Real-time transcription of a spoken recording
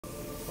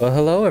Well,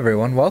 hello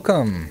everyone,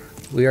 welcome!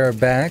 We are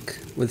back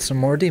with some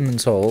more Demon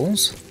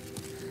Souls.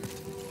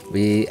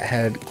 We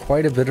had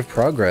quite a bit of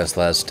progress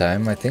last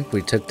time. I think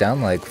we took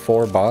down like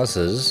 4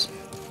 bosses.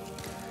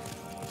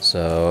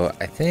 So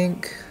I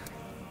think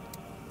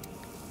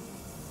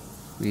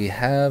we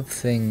have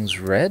things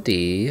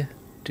ready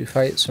to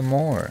fight some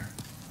more.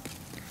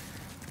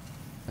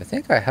 I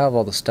think I have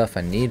all the stuff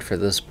I need for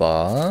this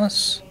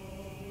boss.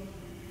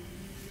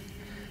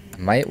 I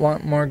might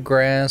want more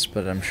grass,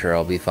 but I'm sure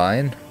I'll be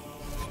fine.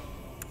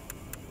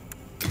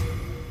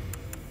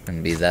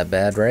 Couldn't be that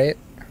bad, right?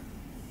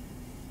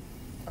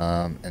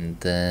 And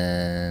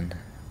then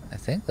I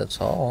think that's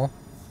all.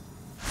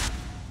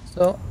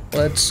 So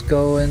let's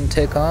go and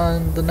take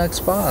on the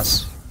next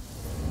boss.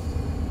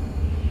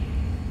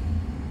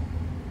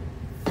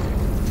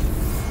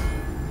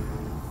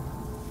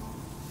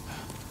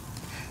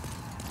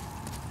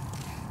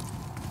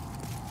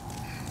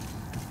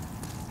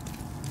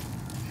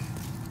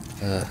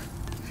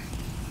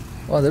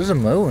 Wow, there's a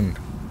moon.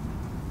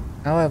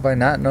 How have I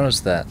not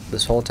noticed that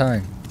this whole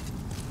time?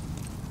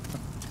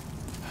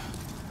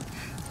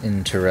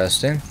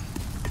 Interesting.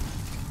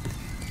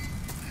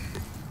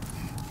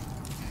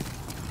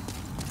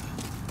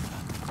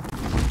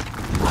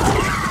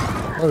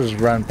 I'll just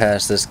run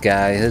past this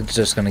guy. It's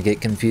just gonna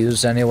get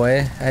confused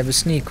anyway. I have a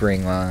sneak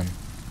ring on.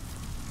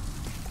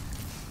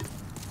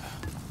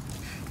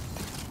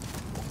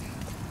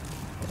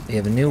 We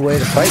have a new way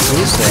to fight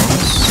these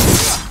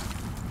things.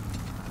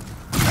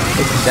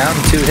 Take him down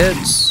in 2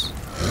 hits.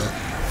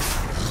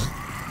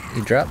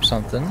 He dropped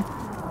something.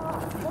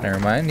 Never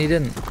mind, he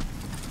didn't.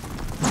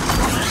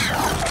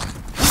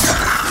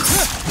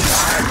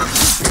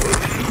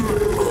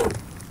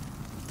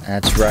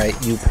 That's right,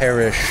 you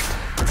perished.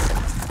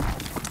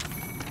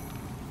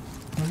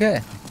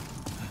 Okay.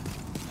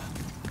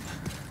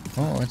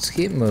 Well, let's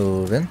keep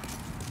moving.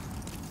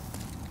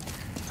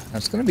 Now,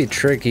 it's gonna be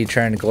tricky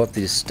trying to go up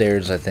these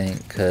stairs, I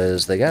think,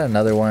 because they got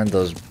another one of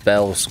those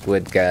bell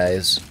squid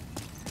guys.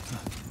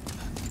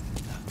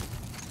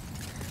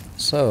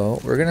 So,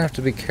 we're gonna have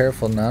to be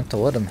careful not to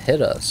let them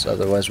hit us,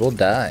 otherwise we'll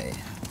die.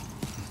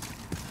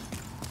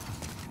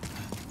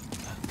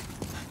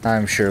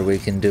 I'm sure we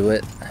can do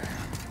it.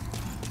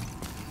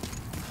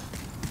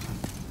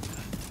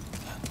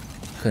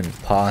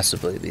 Couldn't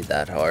possibly be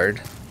that hard.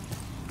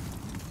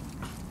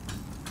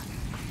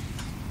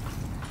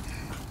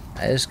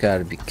 I just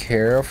gotta be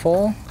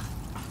careful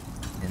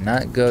and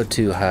not go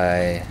too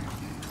high.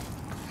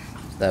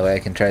 That way I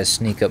can try to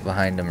sneak up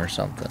behind him or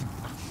something.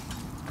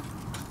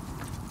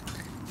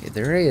 Okay,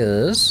 there he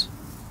is.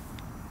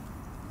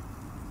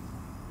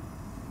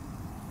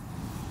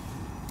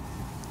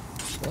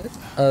 Let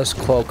us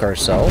cloak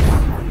ourselves.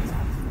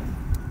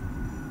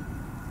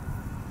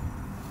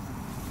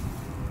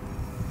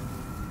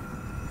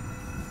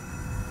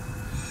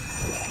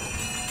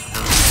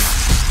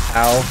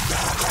 Ow.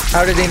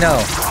 How did he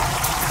know?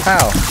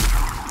 How?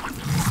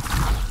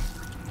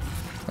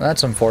 Well,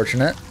 that's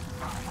unfortunate.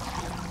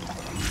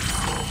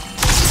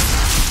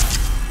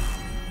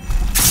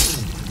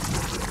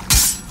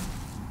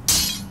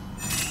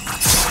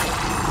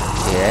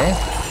 Okay.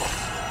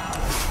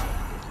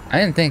 I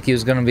didn't think he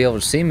was going to be able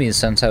to see me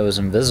since I was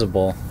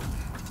invisible.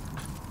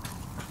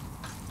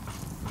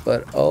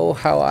 But oh,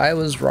 how I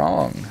was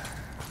wrong.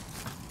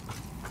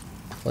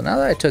 Well, now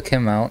that I took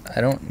him out, I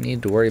don't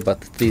need to worry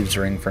about the thieves'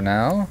 ring for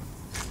now.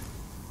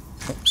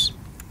 Oops.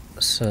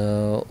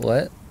 So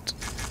let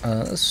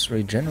us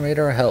regenerate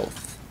our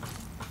health.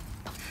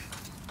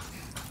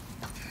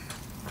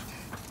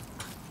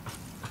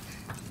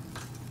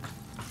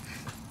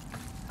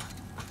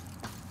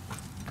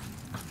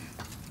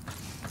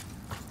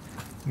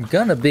 I'm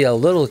gonna be a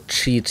little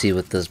cheaty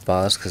with this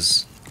boss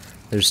because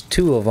there's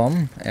 2 of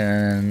them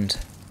and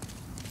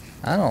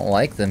I don't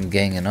like them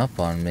ganging up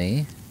on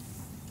me.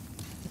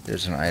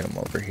 There's an item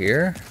over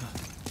here.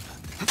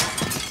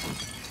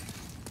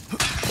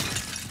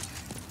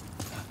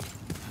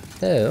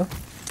 So,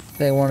 if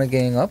they want to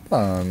gang up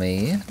on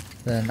me,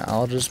 then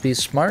I'll just be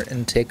smart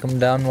and take them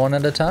down one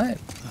at a time.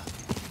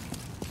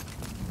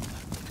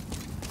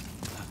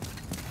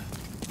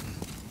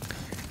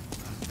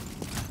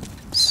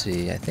 Let's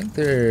see, I think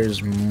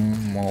there's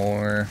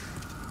more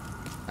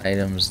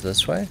items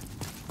this way.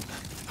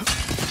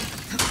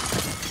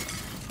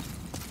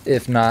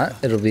 If not,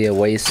 it'll be a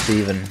waste to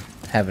even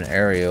have an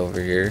area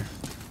over here.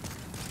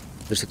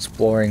 Just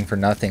exploring for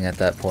nothing at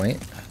that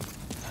point.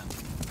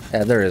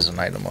 Yeah, there is an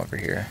item over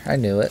here. I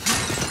knew it.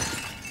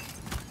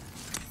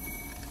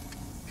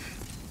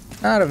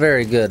 Not a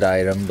very good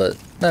item, but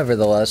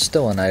nevertheless,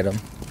 still an item.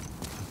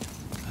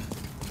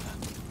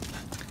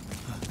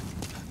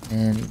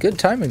 And good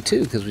timing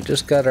too, because we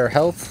just got our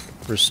health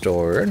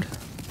restored.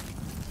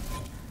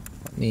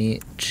 Let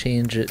me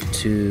change it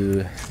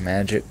to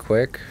magic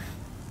quick.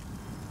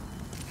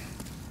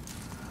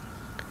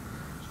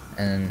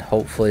 And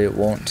hopefully it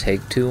won't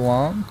take too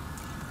long.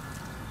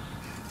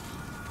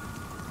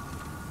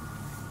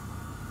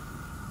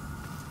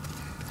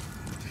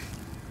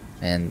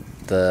 And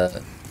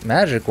the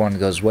magic one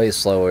goes way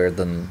slower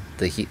than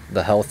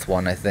the health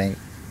one, I think.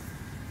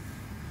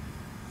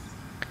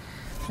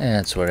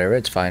 It's whatever,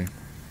 it's fine.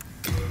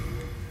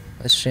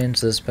 Let's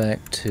change this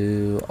back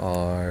to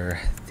our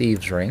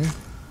thieves ring.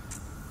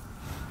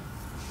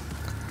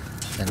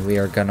 And we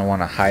are gonna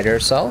want to hide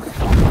ourselves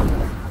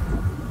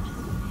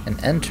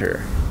and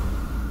enter.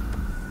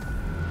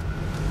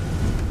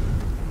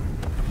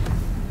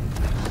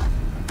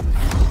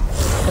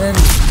 And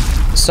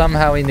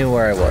somehow he knew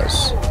where I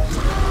was.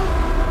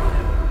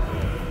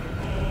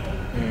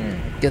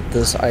 Get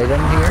this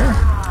item here.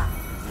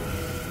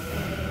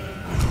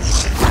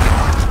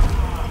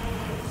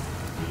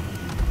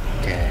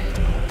 Okay.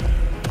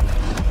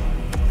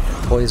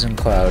 Poison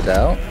cloud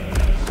out.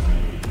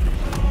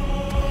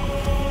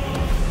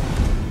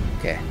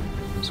 Okay.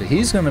 So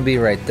he's gonna be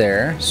right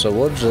there, so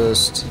we'll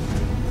just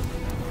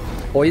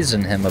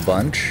poison him a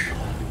bunch.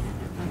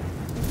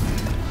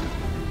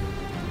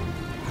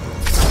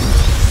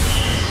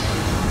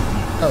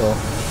 Uh-oh.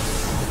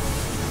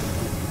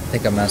 I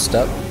think I messed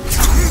up.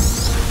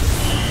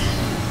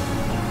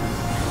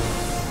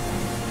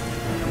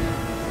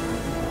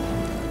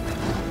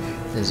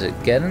 Is it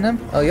getting him?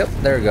 Oh, yep,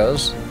 there it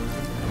goes.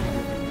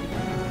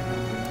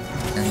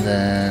 And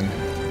then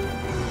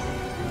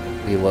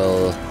we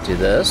will do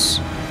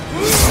this.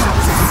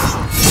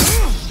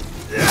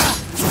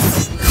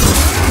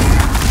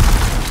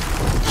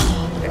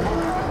 Okay.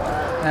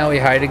 Now we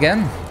hide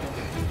again.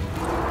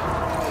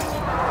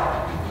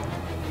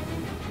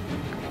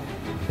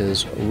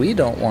 Because we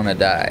don't want to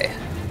die.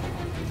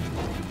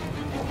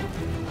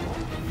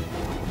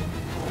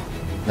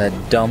 That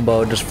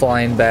Dumbo just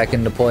flying back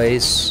into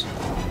place.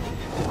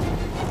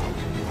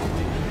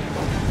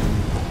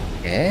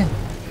 Okay.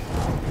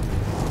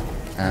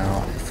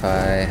 Now, if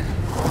I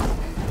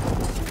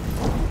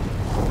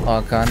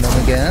walk on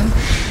them again,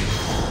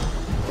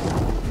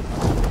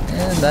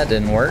 and that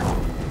didn't work.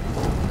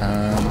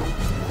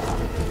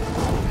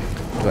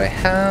 Do I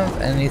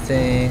have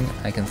anything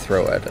I can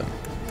throw at him?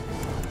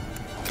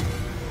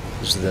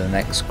 This is the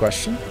next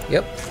question.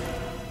 Yep.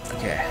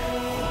 Okay.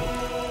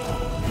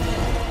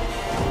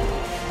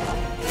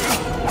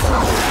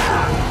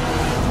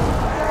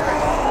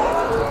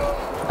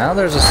 Now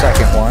there's a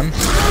second one.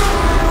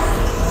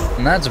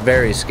 And that's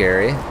very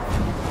scary.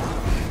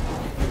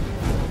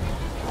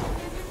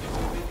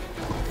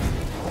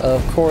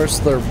 Of course,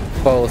 they're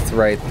both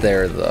right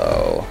there,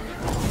 though.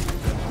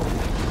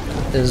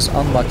 Is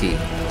unlucky.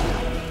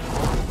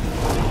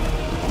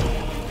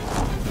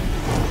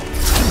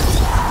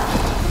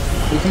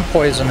 We can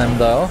poison him,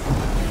 though.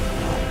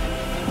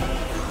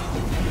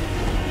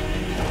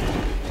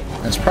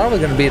 It's probably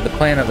going to be the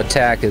plan of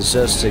attack is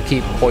just to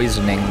keep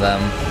poisoning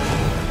them.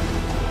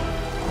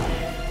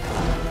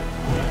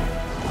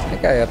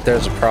 That guy up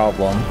there's a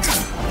problem.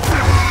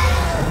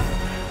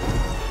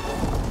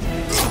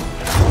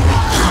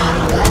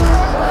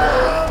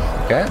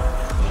 Okay.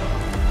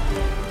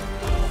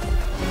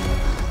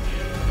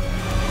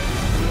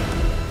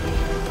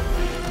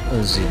 What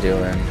is he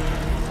doing?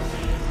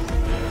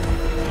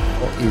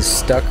 Well, he's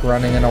stuck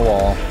running in a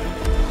wall.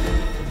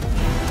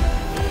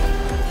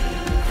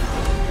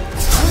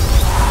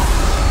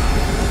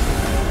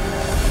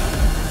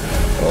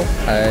 Oh,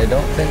 I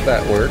don't think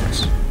that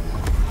works.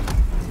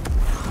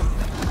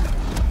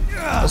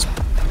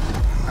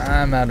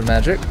 I'm out of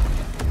magic.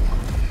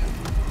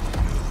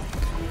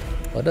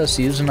 Let us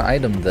use an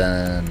item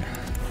then.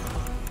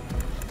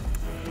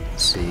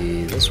 Let's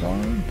see, this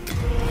one.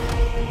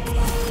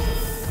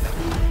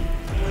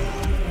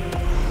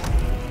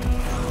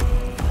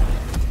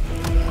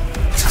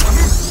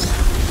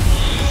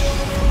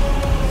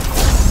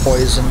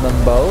 Poison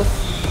them both.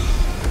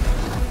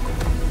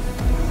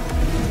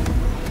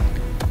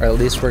 Or at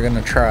least we're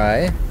gonna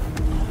try.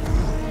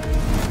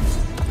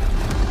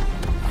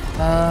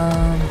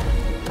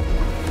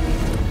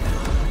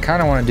 I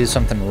kind of want to do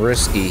something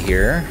risky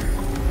here.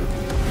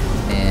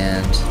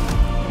 And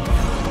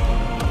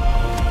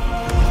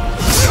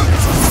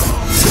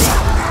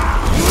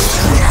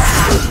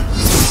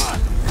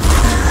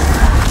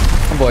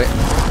oh boy.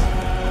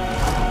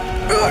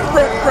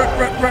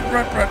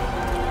 Run.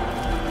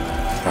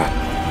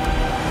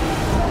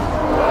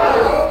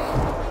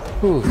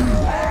 Whew.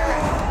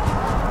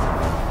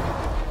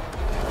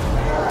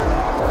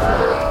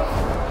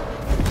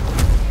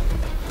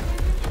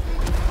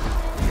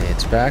 Okay,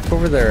 it's back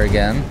over there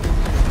again,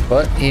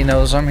 but he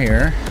knows I'm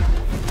here.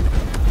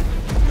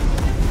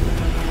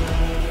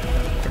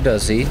 Or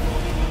does he?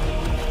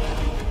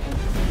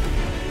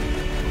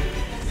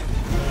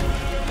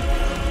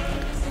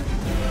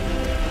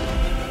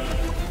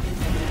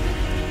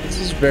 This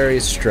is very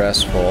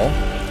stressful.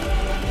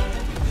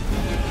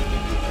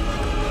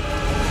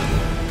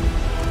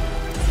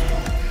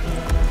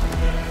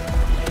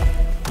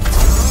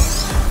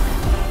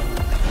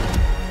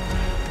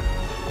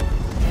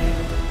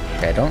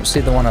 I don't see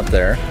the one up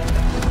there.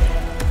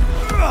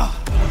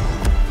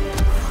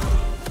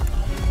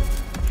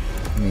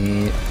 Let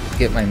me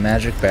get my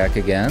magic back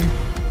again.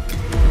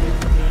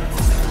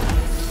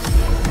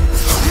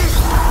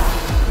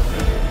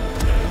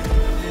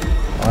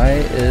 Why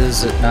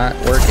is it not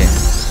working?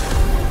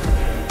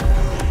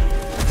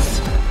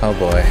 Oh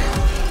boy.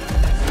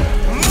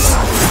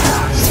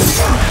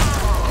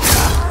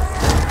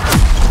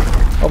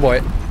 Oh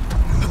boy.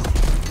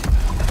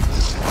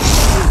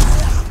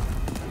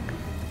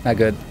 Not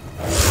good.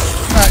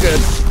 Not good.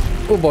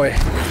 Oh boy.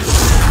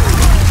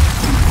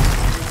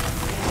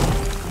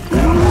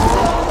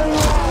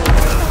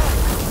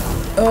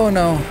 Oh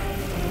no.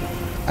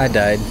 I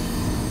died.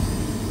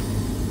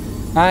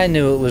 I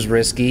knew it was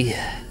risky.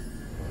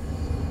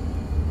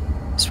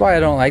 That's why I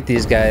don't like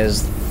these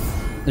guys.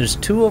 There's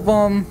two of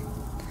them.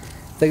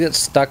 They get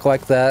stuck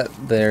like that.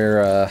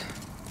 They're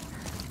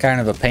kind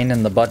of a pain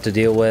in the butt to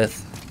deal with.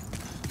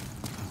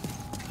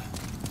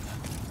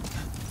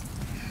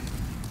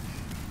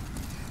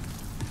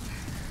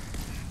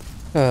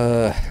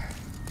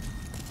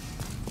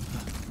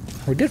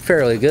 We did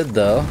fairly good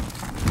though.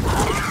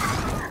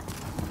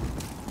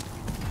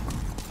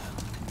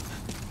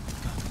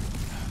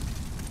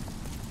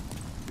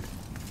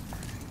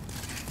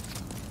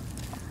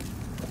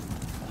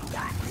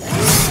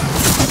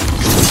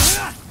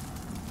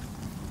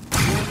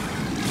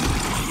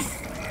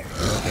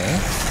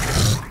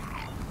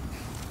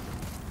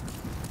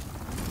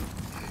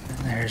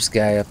 There's a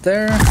guy up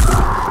there.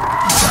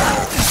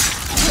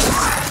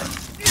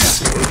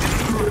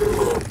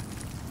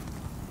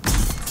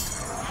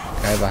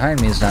 Guy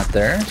behind me is not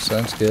there, so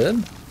that's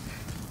good.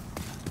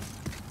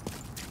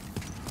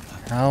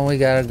 Now we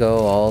gotta go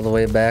all the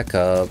way back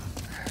up.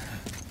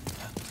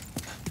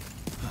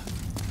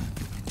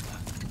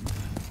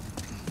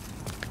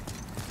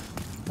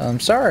 I'm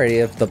sorry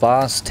if the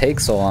boss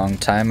takes a long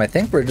time. I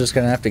think we're just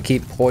gonna have to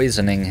keep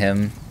poisoning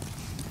him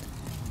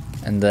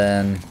and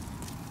then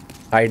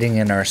hiding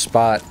in our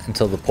spot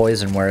until the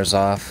poison wears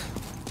off.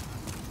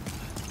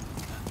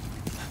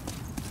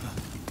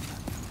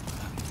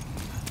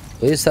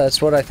 At least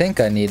that's what I think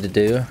I need to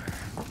do.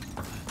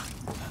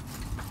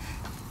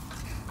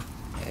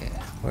 Okay,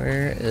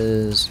 where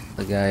is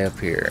the guy up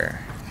here?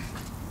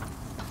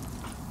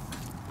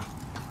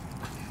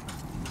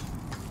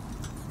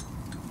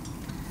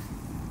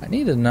 I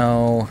need to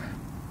know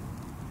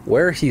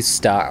where he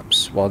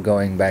stops while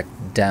going back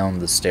down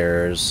the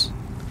stairs,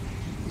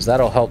 because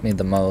that'll help me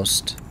the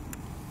most.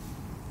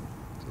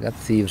 Got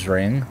Thieves'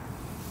 Ring.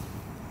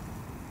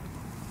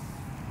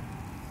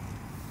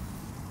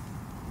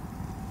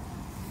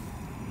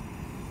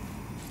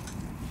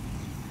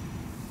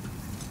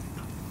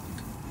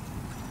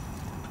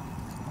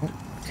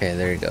 Okay,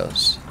 there he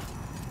goes.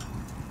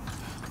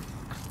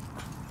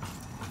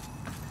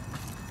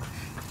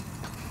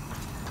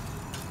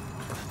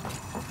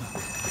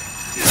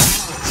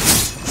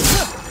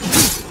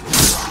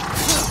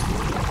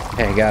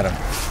 Okay, got him.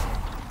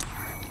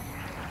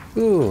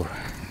 Ooh.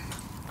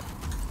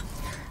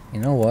 You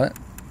know what?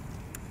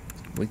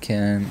 We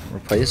can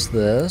replace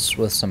this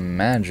with some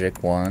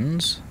magic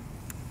ones.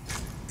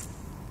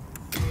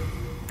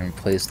 And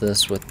replace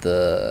this with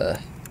the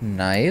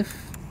knife.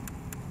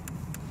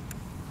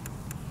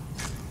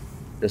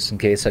 Just in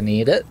case I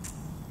need it.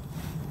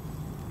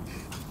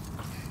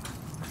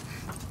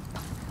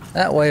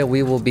 That way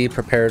we will be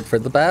prepared for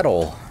the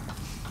battle.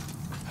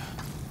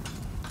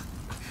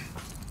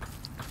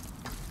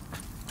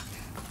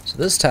 So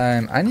this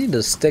time I need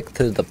to stick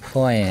to the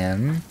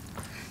plan,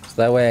 so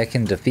that way I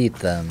can defeat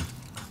them.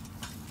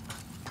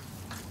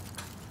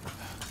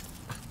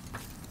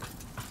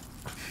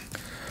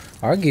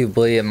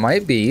 Arguably it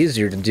might be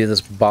easier to do this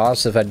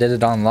boss if I did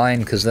it online,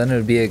 because then it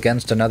would be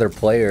against another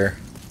player.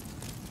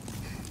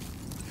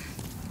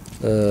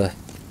 But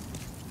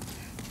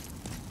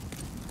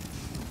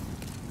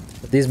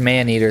these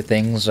man-eater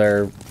things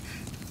are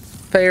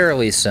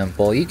fairly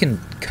simple. You can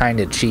kind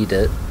of cheat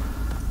it.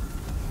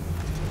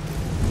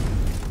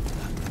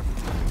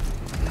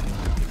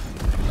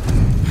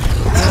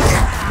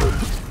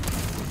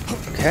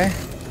 Okay.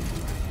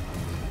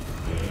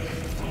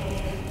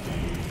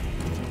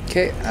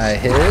 Okay, I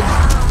hid.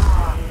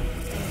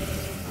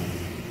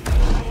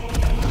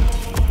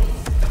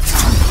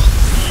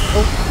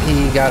 Oh,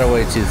 he got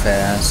away too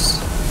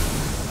fast.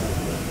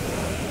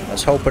 I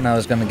was hoping I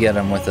was gonna get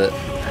him with it.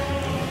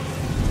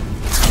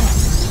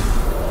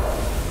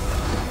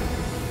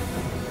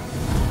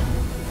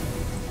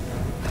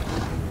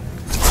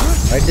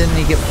 Why didn't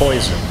he get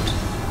poisoned?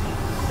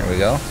 There we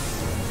go.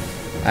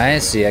 I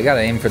see, I gotta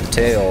aim for the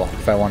tail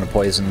if I want to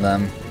poison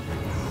them.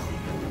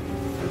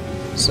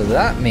 So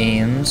that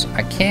means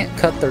I can't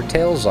cut their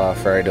tails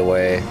off right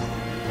away.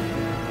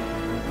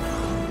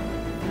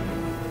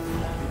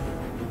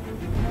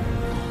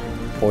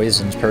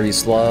 Poison's pretty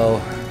slow.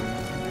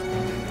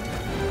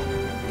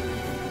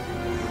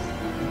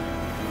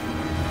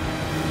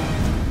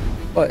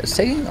 But it's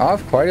taking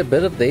off quite a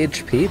bit of the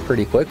HP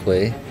pretty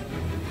quickly.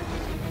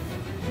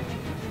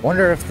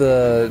 Wonder if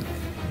the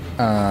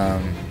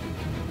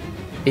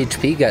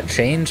HP got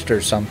changed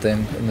or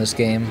something in this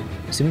game.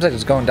 Seems like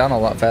it's going down a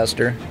lot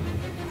faster.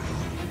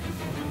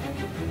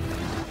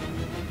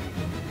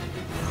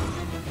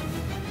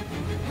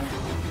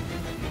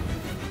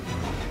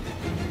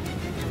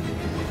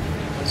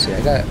 Let's see,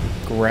 I got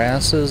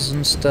grasses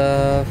and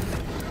stuff.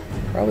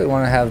 Probably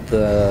want to have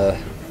the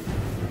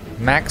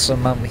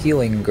maximum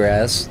healing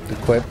grass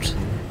equipped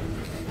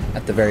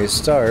at the very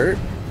start.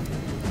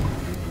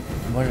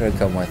 What did I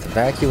come with?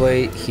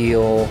 Evacuate,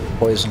 heal,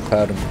 poison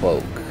cloud, and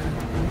cloak.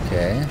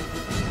 Okay.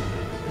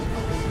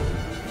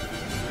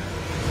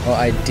 Well,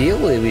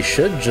 ideally, we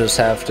should just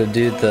have to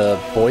do the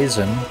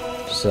poison,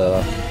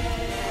 so...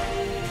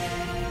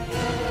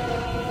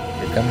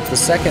 Here comes the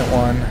second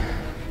one.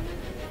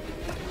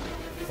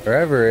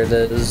 Wherever it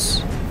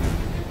is.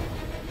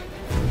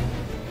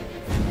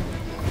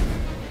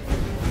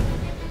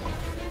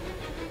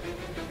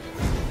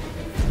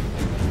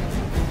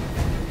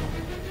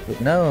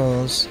 Who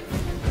knows?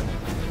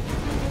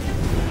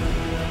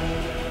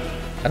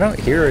 I don't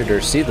hear it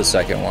or see the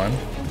second one.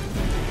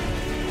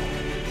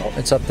 Oh,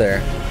 it's up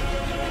there.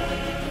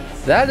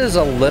 That is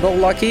a little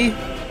lucky.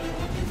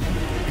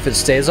 If it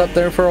stays up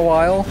there for a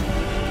while.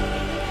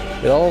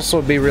 It'll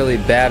also be really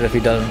bad if he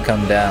doesn't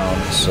come down,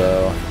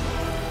 so...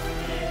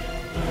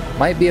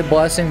 Might be a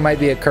blessing, might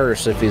be a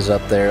curse if he's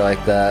up there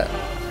like that.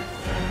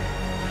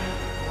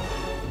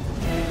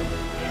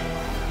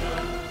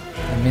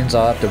 That means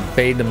I'll have to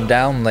bait him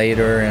down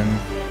later and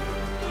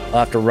I'll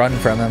have to run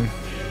from him.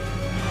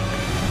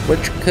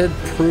 Which could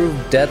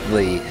prove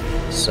deadly,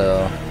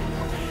 so...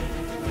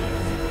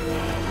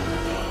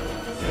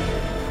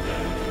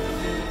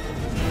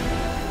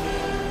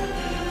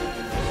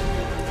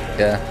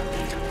 Yeah.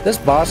 This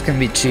boss can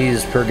be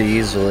cheesed pretty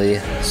easily,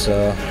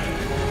 so...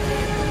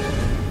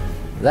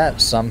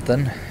 That's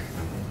something.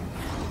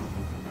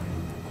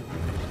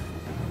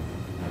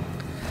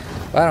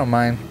 I don't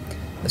mind.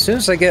 As soon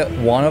as I get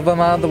one of them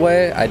out of the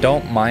way, I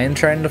don't mind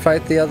trying to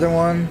fight the other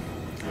one.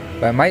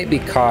 But I might be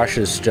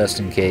cautious just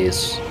in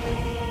case.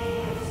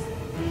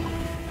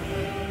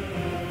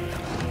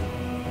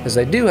 Because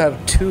I do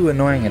have two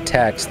annoying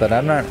attacks that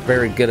I'm not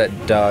very good at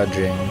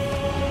dodging.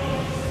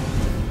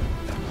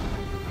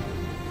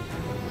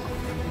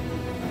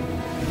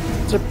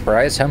 I'm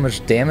surprised how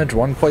much damage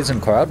one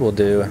poison cloud will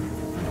do.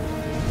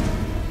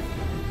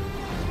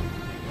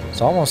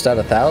 It's almost at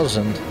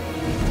 1,000.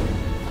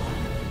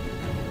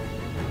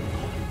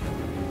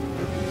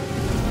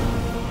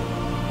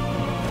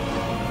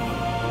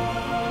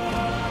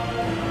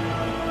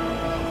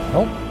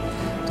 Oh,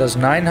 does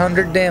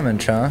 900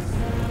 damage, huh?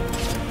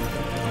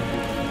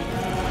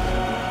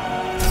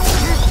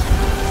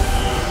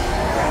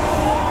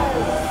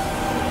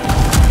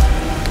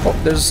 Oh,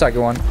 there's a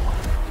second one.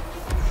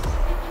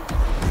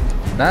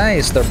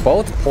 Nice, they're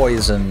both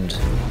poisoned.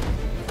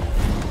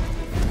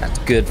 That's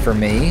good for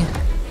me.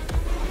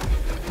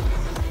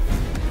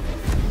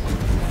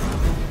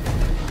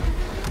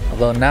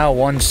 Although now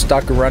one's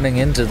stuck running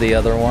into the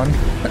other one.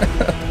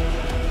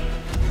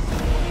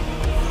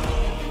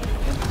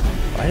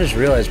 I just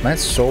realized my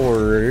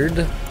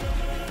sword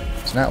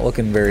is not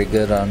looking very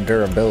good on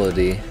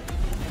durability.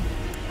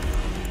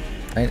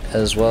 Might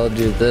as well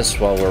do this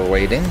while we're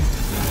waiting.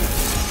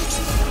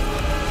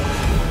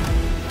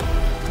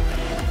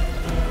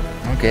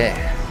 Okay.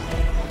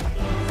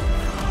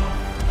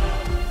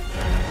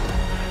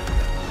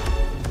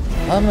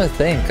 I'm gonna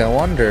think, I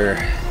wonder,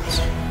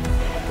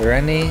 are there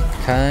any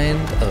kind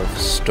of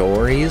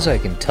stories I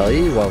can tell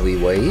you while we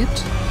wait?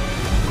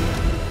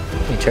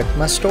 Let me check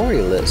my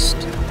story list.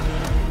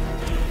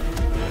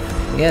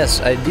 Yes,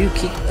 I do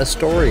keep a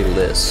story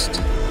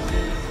list.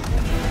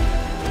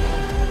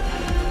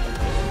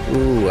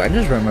 Ooh, I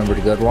just remembered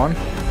a good one.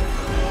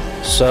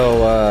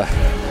 So,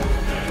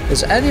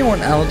 is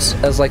anyone else,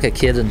 as like a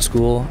kid in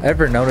school,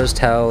 ever noticed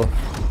how,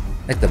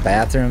 like, the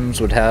bathrooms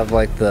would have,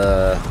 like,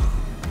 the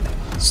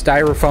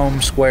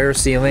styrofoam square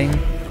ceiling,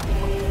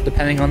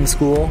 depending on the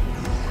school?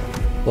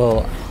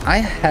 Well, I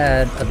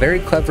had a very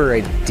clever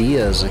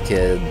idea as a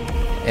kid,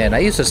 and I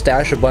used to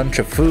stash a bunch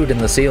of food in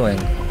the ceiling.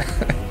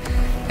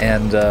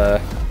 And,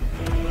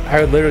 I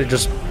would literally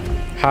just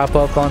hop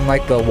up on,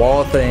 like, the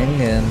wall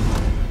thing and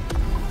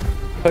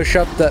push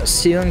up that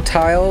ceiling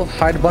tile,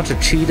 hide a bunch of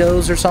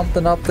Cheetos or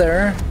something up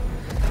there.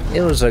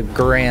 It was a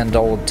grand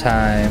old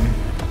time.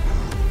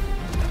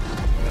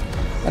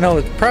 I know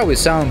it probably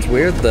sounds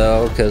weird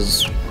though,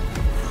 because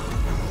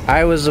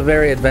I was a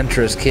very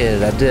adventurous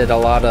kid. I did a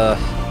lot of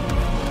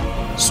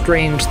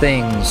strange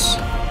things.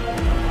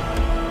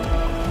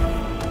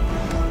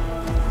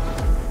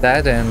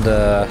 That and,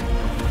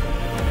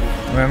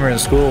 I remember in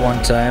school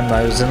one time,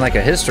 I was in like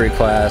a history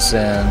class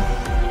and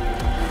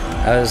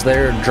I was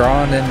there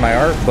drawing in my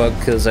art book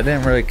because I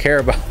didn't really care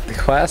about the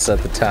class at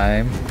the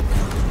time.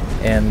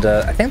 And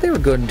I think they were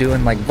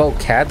doing like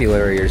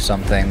vocabulary or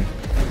something.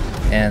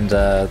 And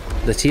the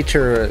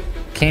teacher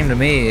came to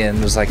me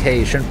and was like, hey,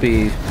 you shouldn't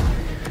be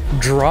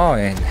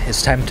drawing.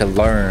 It's time to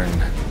learn.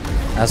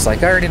 I was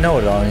like, I already know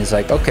it all. And he's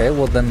like, okay,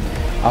 well then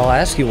I'll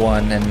ask you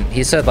one. And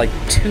he said like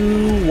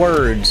 2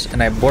 words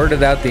and I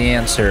blurted out the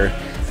answer.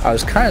 I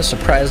was kind of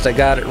surprised I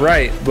got it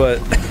right, but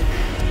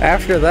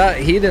after that,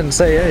 he didn't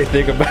say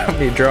anything about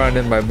me drawing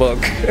in my book.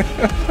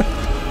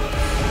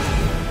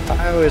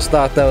 I always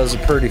thought that was a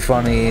pretty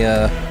funny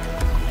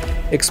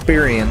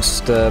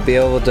experience to be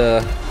able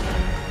to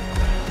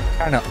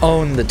kind of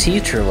own the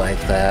teacher like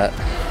that.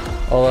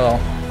 Although,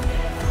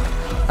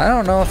 I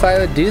don't know if I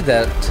would do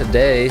that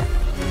today.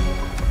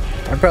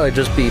 I'd probably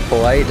just be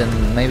polite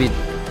and maybe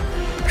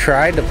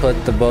tried to put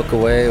the book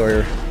away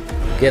or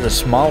get a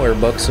smaller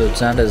book so it's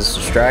not as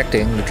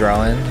distracting to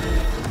draw in.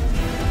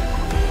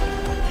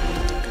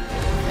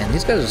 And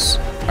these guys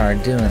are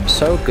doing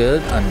so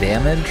good on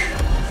damage.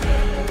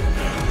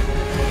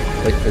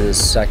 Wait for this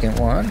second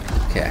one.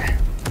 Okay.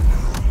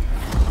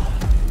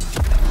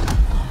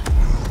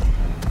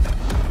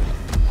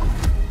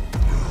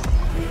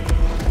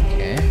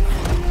 Okay.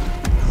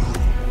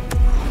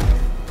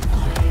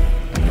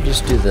 Let me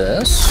just do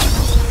this.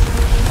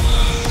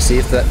 See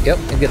if that, yep,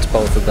 it gets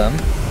both of them.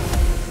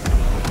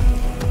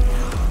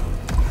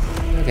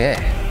 Okay.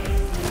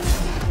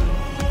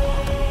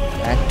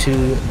 Back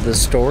to the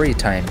story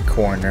time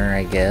corner,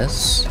 I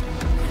guess.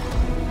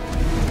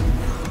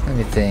 Let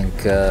me think,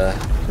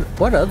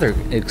 what other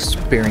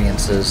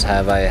experiences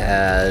have I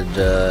had?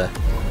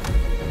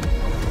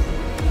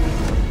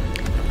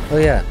 Oh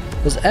yeah,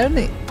 was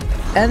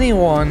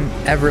anyone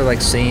ever like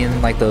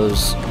seen like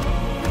those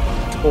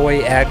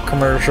toy ad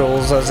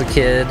commercials as a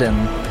kid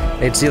and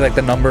they'd see like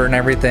the number and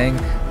everything?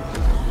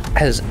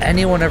 Has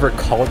anyone ever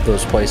called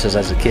those places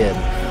as a kid?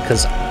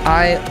 Because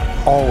I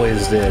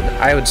always did.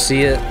 I would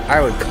see it,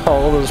 I would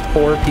call those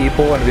poor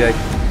people and be like,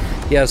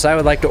 yes, I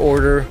would like to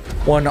order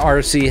one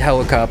RC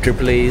helicopter,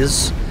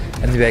 please.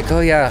 And they'd be like,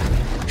 oh yeah,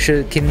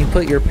 can you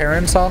put your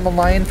parents on the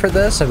line for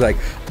this? I'd be like,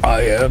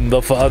 I am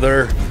the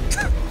father.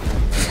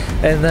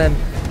 And then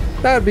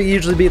that would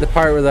usually be the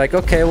part where they're like,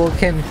 okay, well,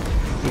 can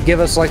you give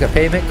us like a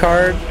payment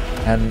card?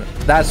 And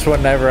that's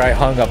whenever I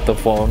hung up the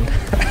phone.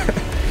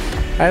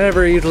 I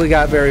never usually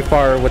got very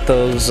far with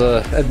those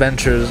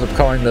adventures of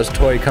calling those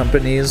toy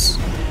companies.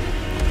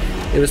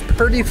 It was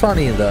pretty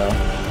funny though,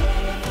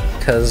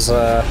 because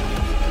I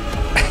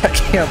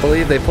can't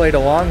believe they played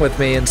along with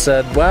me and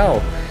said,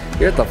 wow,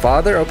 you're the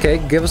father? Okay,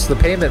 give us the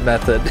payment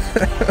method.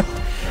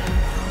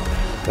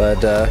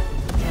 But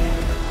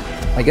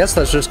I guess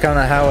that's just kind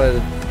of how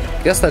it.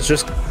 I guess that's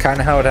just kind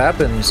of how it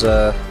happens.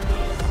 I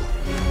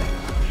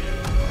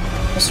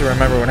also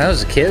remember when I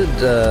was a kid,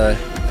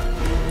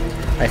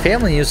 my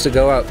family used to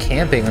go out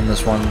camping in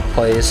this one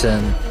place,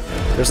 and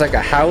there's like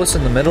a house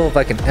in the middle of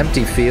like an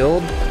empty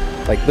field,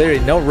 like literally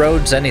no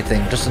roads,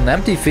 anything, just an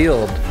empty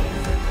field.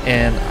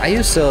 And I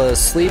used to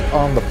sleep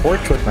on the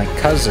porch with my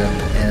cousin,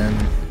 and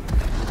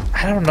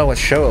I don't know what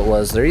show it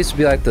was. There used to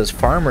be like this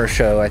farmer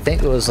show. I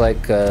think it was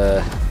like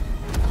the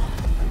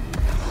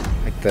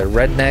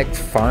Redneck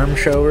Farm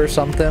Show or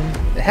something.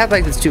 It had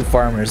like these two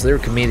farmers. They were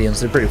comedians.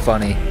 They're pretty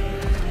funny.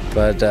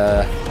 But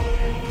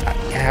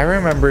I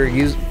remember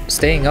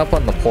staying up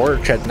on the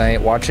porch at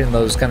night watching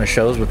those kind of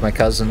shows with my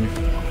cousin.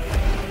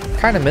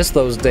 Kind of miss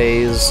those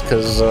days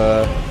because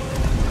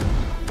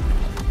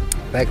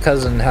that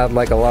cousin had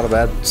like a lot of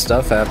bad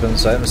stuff happen,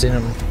 so I haven't seen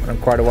him in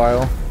quite a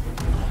while.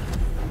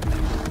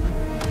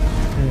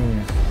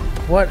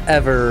 What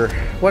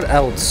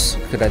else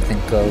could I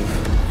think of?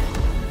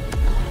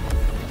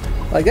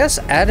 Well, I guess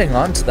adding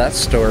on to that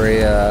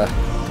story, I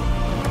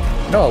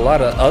know a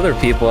lot of other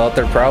people out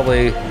there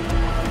probably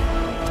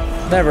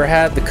never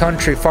had the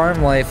country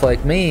farm life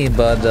like me,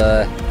 but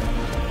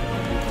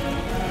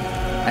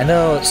I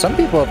know some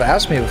people have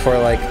asked me before,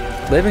 like,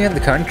 living in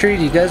the country,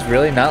 do you guys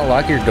really not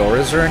lock your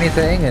doors or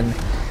anything? And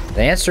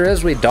the answer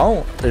is we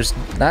don't. There's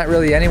not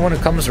really anyone who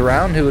comes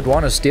around who would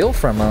want to steal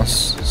from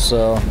us,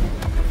 so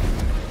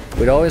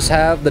we'd always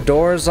have the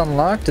doors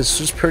unlocked. It's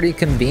just pretty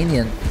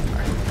convenient.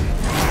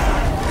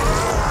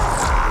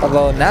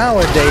 Although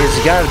nowadays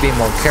you gotta be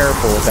more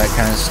careful with that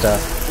kind of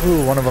stuff.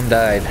 Ooh, one of them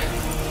died.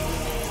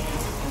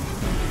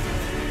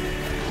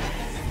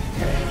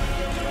 Okay.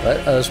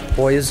 Let us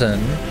poison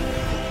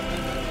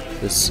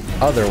this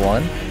other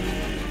one.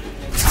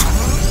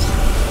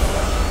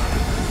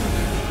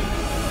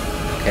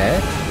 Okay.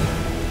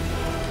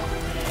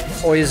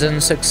 Poison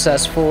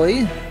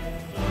successfully.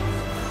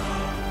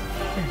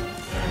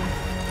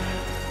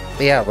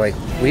 But yeah, like,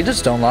 we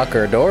just don't lock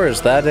our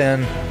doors. That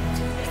and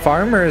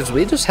farmers,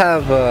 we just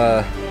have,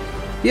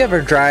 you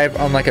ever drive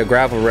on like a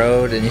gravel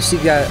road and you see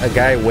a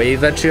guy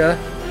wave at you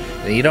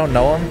and you don't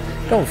know him?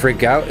 Don't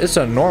freak out. It's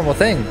a normal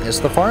thing. It's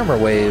the farmer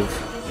wave.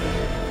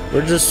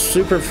 We're just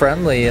super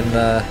friendly and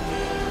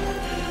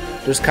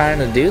just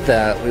kind of do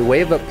that. We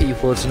wave at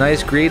people. It's a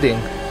nice greeting.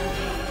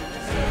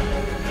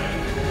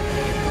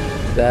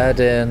 That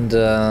and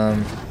I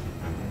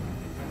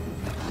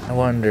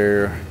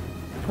wonder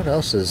what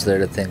else is there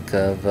to think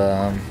of.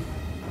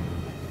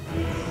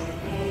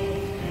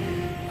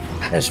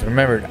 I just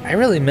remembered, I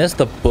really miss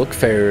the book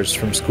fairs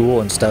from school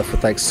and stuff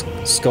with like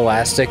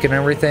Scholastic and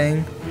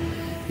everything.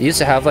 You used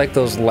to have like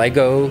those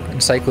Lego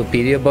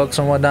encyclopedia books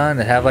and whatnot,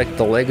 and have like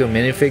the Lego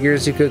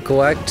minifigures you could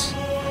collect.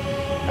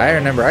 I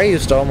remember I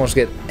used to almost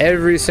get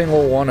every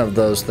single one of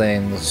those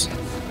things.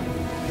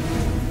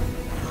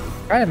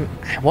 I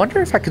wonder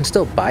if I can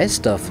still buy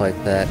stuff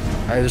like that.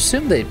 I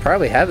assume they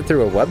probably have it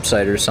through a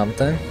website or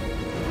something.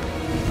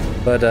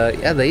 But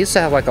yeah, they used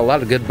to have like a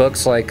lot of good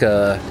books, like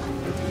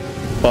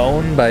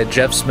Bone by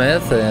Jeff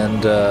Smith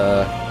and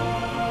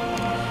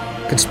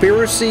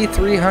Conspiracy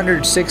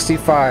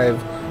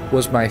 365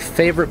 was my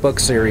favorite book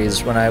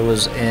series when I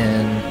was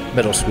in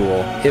middle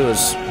school. It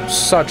was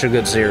Such a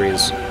good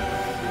series.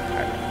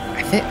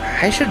 I think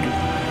I should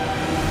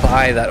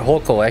buy that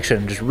whole collection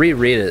and just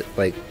reread it.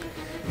 Like,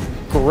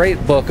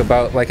 great book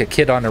about like a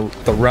kid on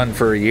the run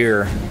for a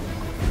year.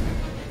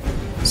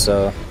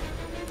 So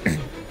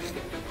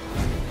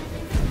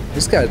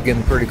this guy's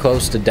getting pretty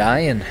close to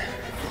dying.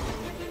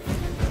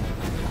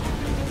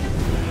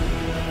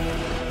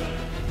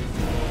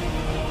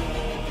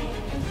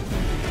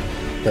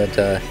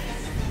 But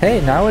hey,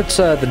 now it's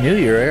the new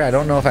year. I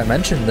don't know if I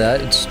mentioned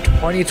that. It's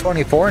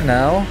 2024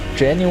 now,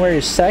 January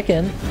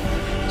 2nd.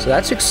 So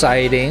that's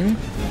exciting.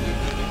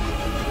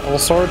 All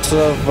sorts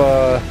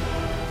of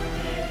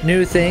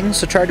new things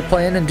to try to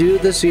plan and do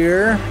this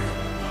year.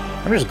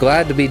 I'm just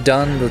glad to be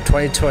done with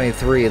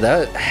 2023.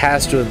 That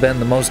has to have been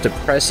the most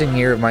depressing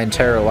year of my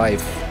entire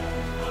life.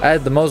 I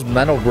had the most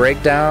mental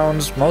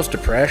breakdowns, most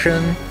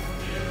depression.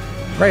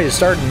 I'm ready to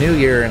start a new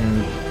year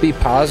and be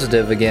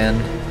positive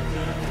again.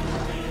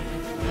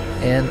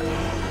 And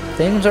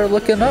things are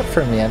looking up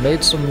for me. I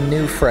made some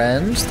new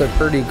friends. They're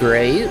pretty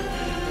great.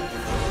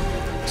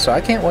 So I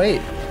can't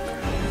wait.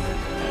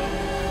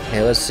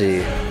 Okay, let's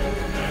see.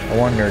 I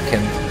wonder,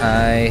 can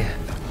I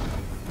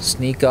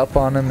sneak up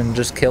on him and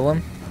just kill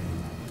him?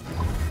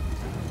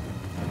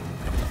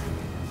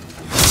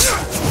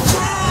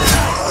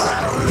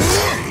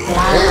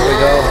 There we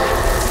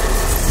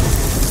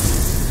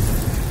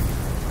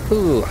go.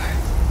 Ooh.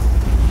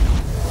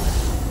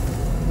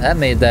 That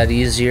made that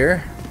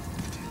easier.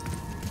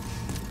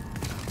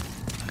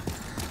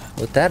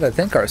 With that, I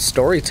think our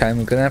story time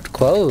is gonna have to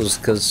close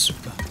because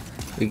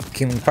we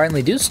can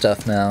finally do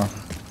stuff now.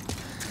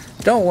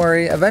 Don't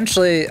worry,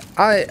 eventually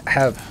I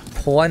have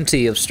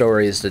plenty of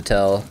stories to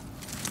tell.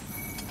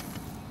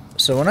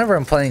 So whenever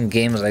I'm playing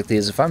games like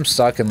these, if I'm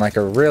stuck in like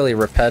a really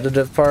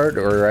repetitive part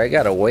or I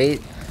gotta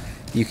wait,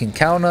 you can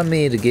count on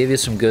me to give you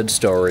some good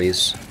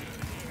stories.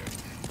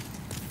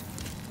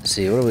 Let's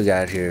see, what do we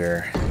got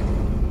here?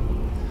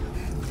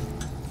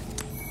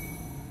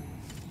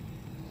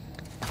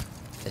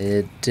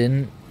 It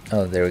didn't...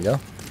 Oh, there we go.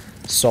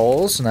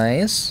 Souls,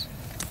 nice.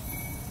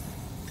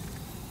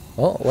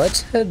 Well,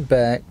 let's head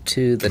back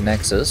to the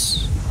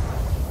Nexus.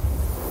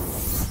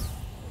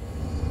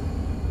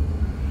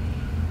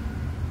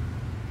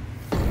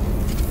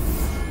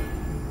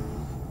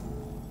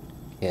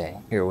 Okay,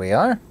 here we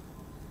are.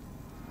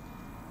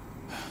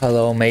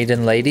 Hello,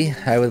 maiden lady.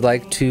 I would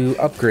like to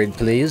upgrade,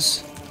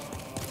 please.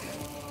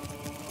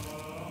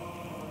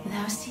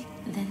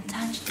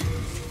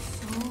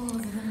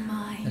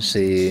 Let's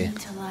see.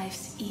 If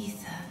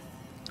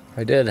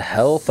I did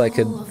health, I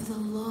could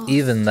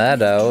even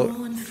that out.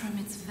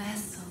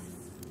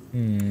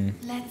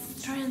 Let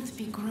strength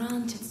be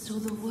granted so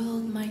the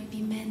world might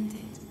be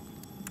mended.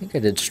 I think I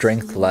did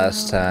strength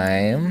last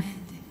time.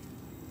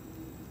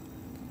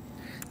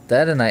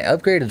 That, and I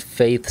upgraded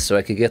faith so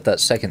I could get that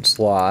second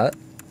slot.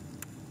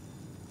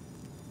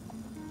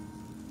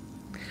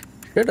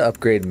 Should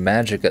upgrade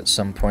magic at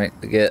some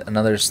point to get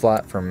another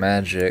slot for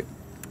magic.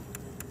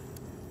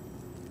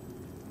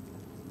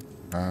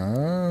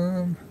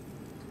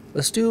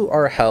 Let's do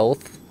our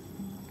health,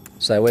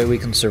 so that way we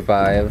can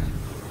survive.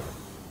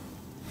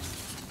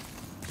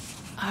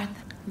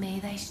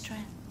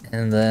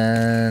 And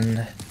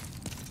then,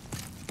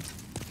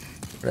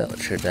 what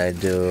else should I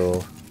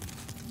do?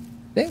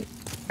 I think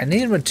I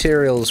need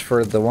materials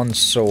for the one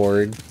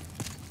sword.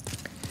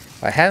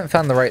 I haven't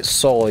found the right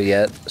soul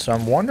yet, so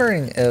I'm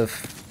wondering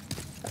if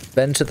I've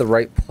been to the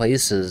right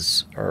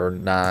places or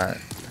not.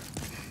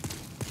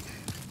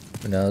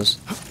 Who knows?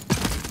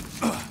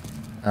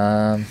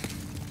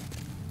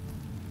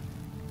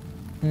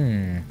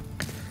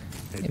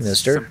 Hey,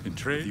 mister.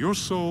 Your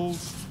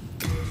souls.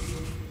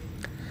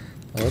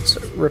 Well,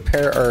 let's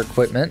repair our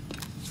equipment.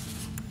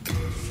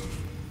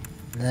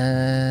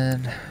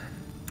 Then...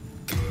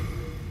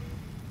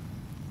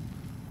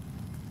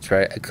 That's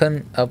right, I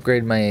couldn't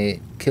upgrade my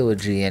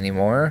Kilogy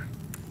anymore.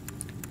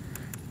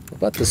 What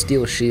about the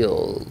steel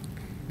shield?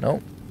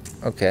 Nope.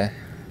 Okay.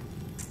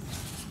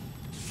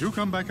 You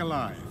come back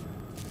alive.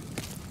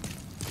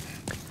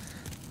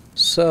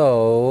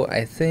 So,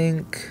 I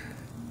think...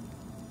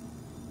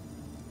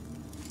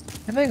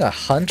 I'm having a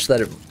hunch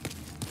that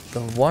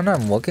the one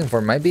I'm looking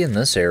for might be in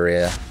this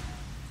area.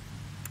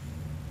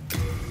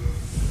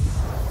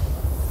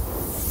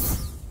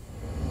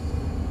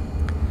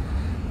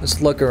 Let's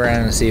look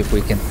around and see if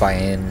we can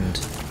find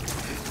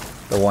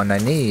the one I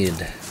need.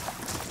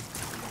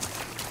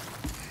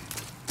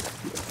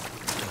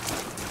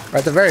 Or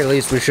at the very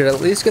least, we should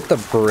at least get the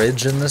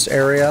bridge in this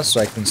area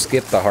so I can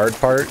skip the hard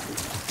part.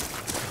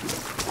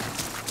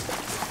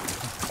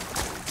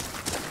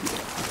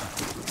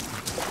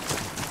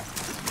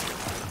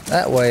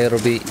 That way it'll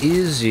be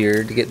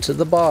easier to get to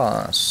the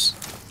boss.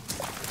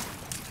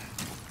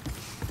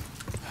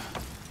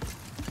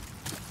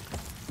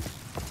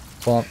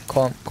 Clump,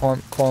 clump,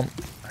 clump, clump.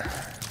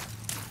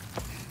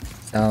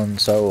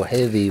 Sounds so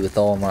heavy with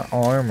all my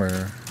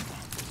armor.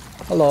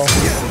 Hello.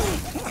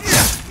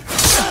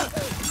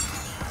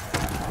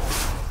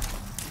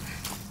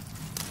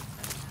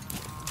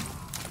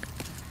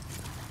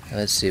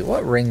 Let's see,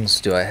 what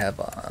rings do I have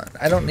on?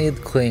 I don't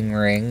need cling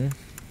ring.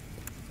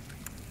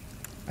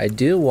 I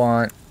do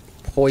want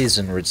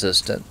poison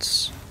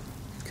resistance,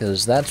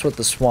 because that's what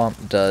the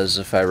swamp does,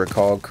 if I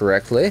recall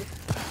correctly.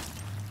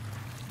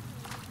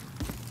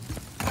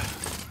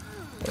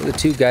 The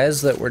two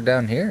guys that were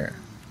down here.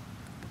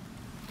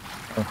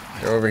 Oh,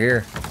 they're over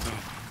here.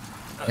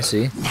 I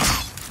see.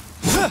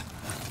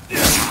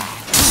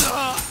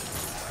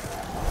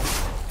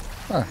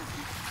 Huh.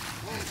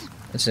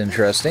 That's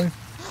interesting.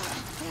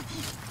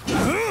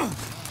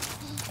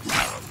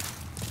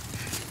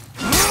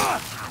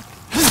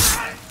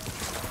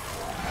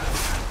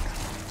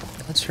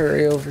 Let's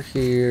hurry over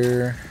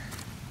here.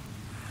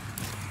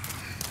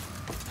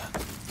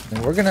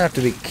 And we're gonna have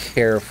to be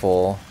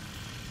careful.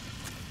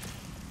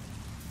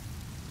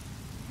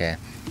 Okay.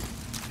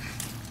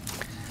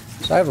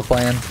 So I have a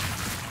plan.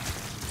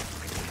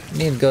 We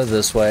need to go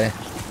this way.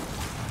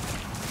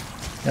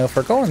 Now, if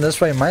we're going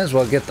this way, might as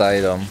well get the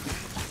item.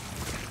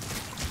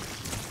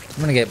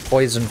 I'm gonna get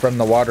poisoned from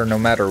the water no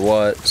matter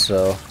what,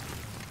 so...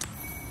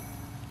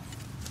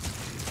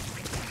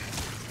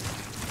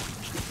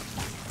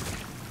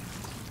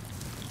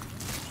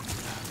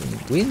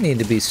 We need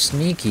to be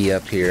sneaky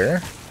up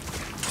here.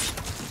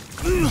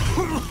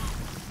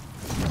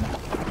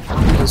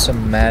 Use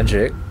some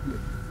magic.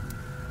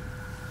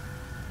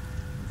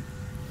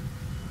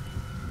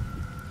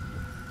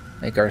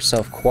 Make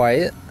ourselves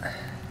quiet.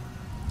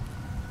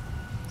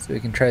 So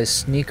we can try to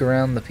sneak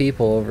around the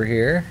people over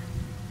here.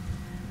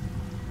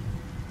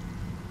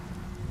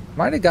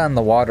 Might have gotten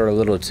the water a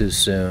little too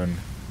soon.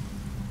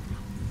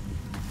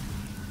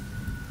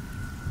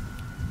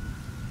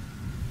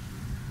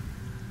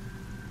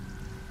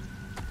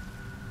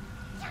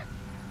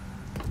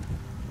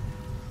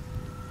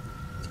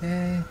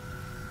 Okay.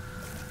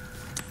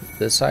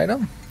 This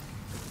item.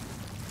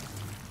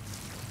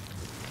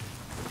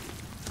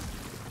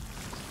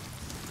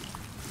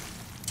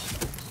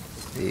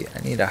 See, I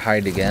need to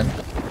hide again.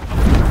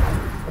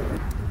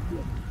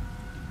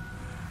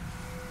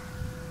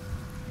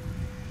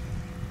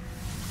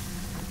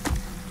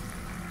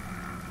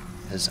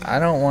 Because I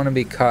don't want to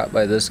be caught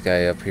by this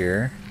guy up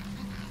here.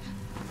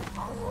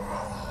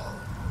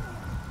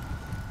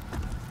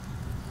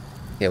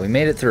 Yeah, we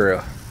made it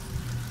through.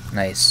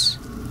 Nice.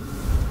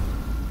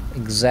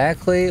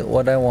 Exactly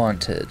what I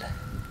wanted.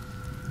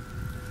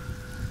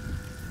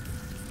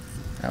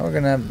 Now we're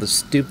gonna have the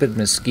stupid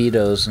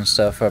mosquitoes and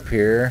stuff up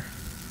here.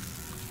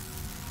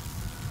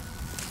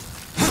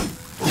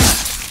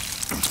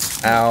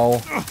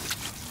 Ow.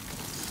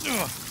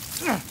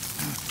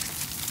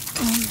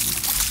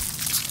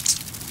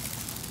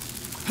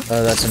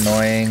 Oh, that's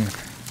annoying.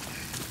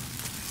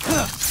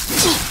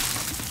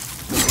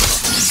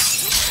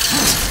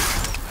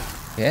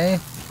 Okay.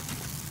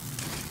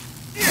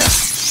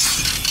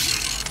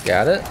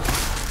 Got it.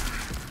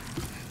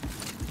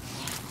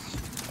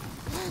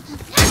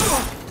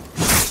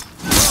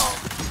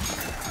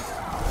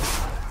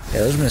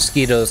 Yeah, those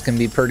mosquitoes can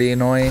be pretty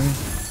annoying.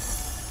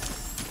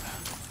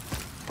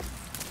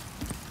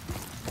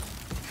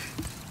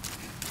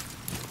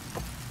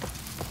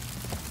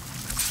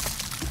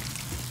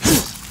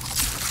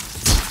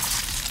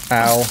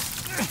 Ow.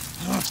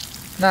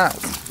 Not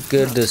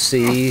good to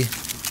see.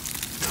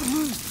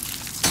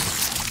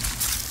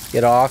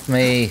 Get off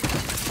me.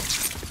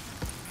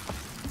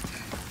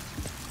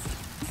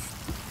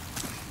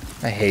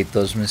 I hate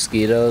those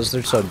mosquitoes.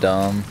 They're so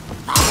dumb.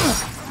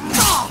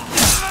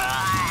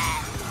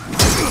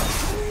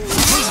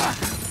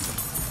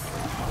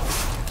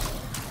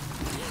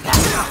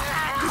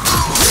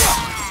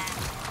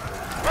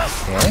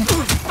 Okay.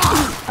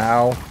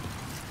 Ow.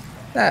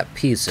 That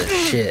piece of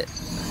shit.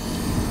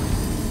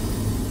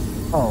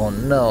 Oh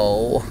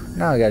no.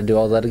 Now I gotta do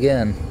all that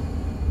again.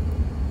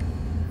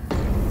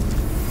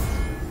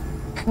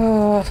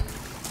 Oh,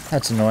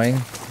 that's annoying.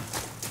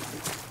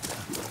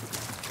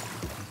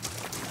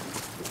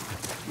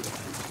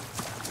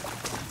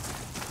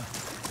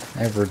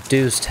 I have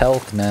reduced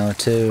health now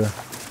too.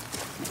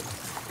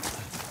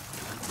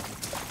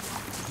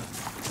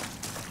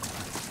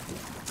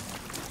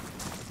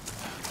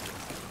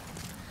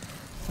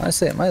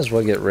 Honestly, I might as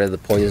well get rid of the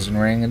poison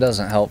ring. It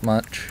doesn't help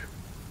much.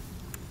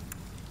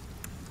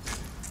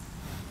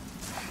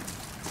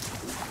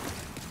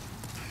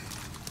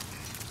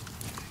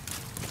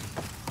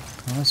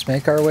 Let's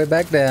make our way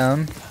back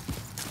down.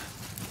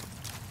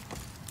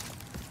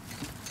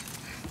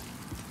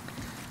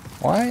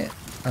 Why?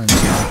 I was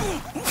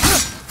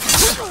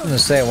gonna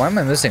say, why am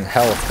I missing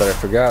health? But I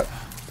forgot.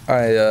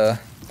 I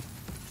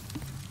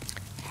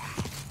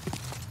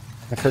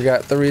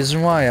forgot the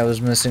reason why I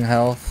was missing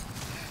health.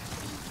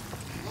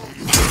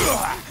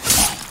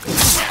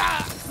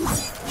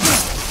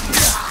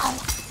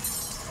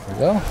 There we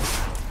go.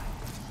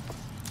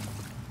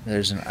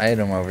 There's an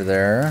item over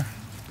there.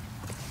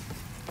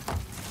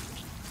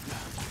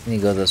 I need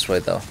to go this way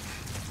though.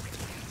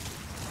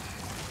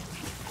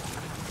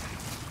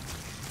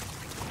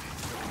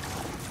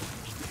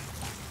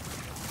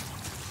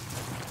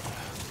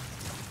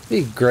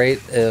 It'd be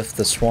great if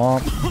the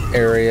swamp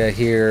area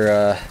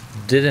here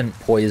didn't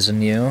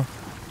poison you.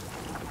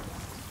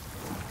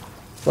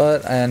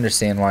 but I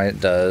understand why it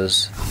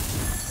does.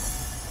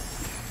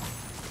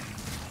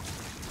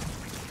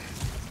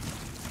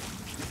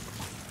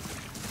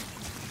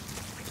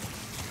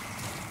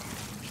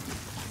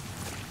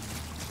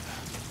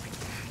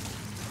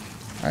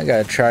 I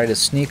gotta try to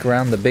sneak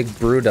around the big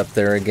brute up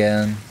there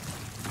again.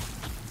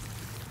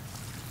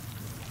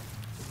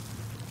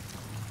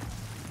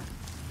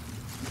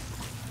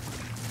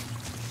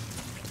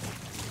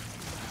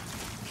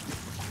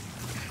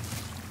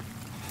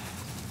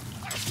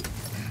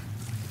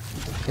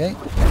 Okay.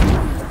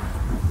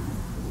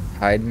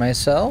 Hide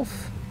myself.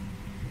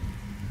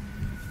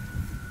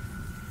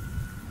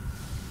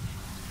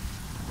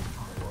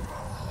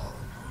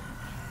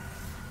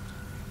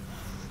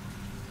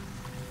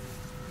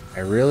 I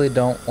really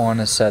don't want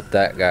to set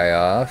that guy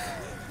off.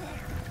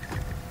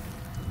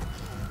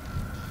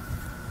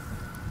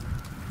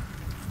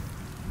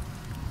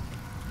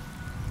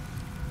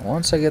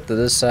 Once I get to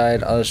this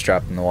side, I'll just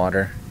drop in the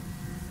water.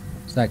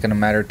 It's not going to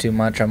matter too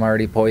much. I'm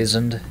already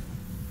poisoned.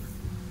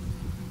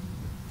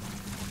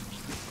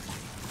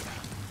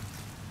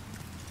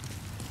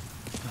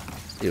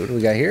 See what do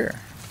we got here?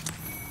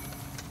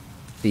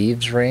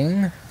 Thieves'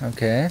 ring.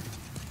 Okay.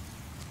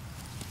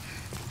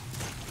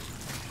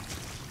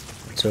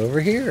 What's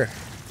over here?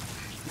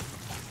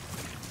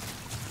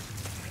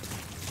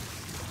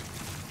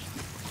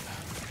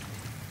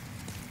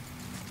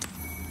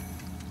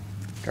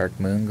 Dark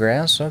moon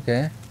grass.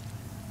 Okay.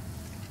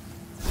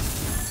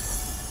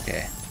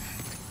 Okay.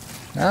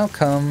 Now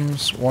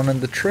comes one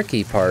of the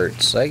tricky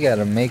parts. I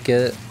gotta make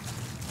it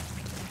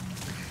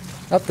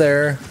up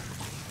there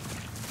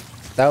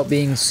without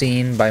being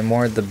seen by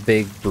more of the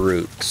big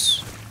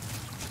brutes.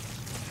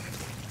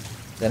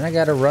 Then I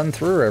gotta run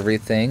through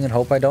everything and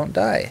hope I don't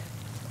die.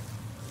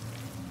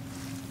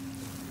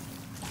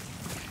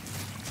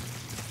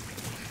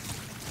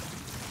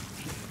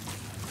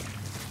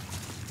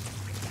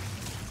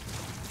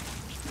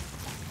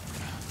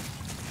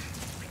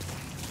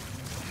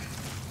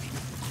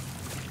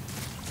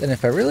 And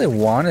if I really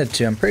wanted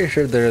to, I'm pretty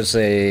sure there's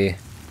a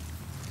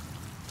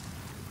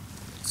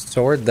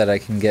sword that I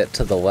can get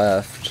to the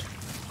left.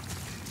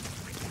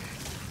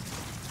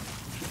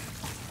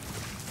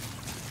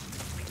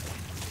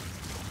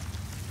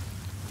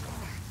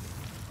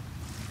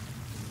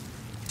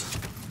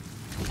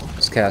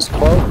 Let's cast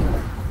Cloak,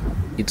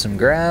 eat some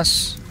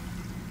grass,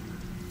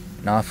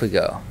 and off we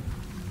go.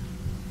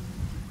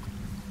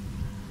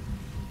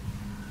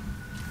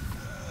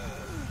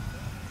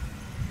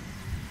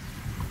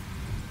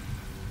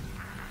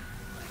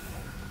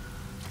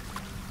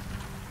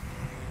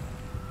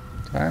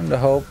 Time to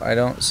hope I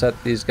don't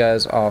set these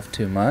guys off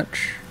too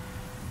much.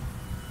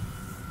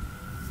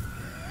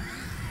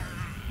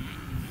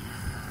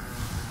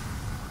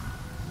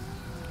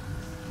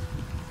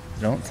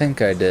 I don't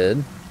think I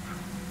did.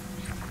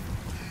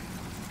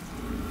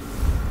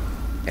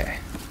 Okay.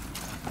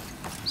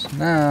 So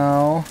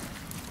now,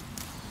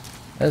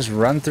 let's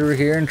run through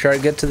here and try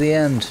to get to the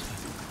end.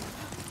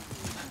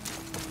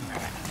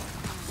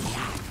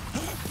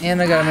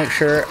 And I gotta make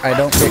sure I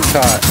don't get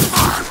caught.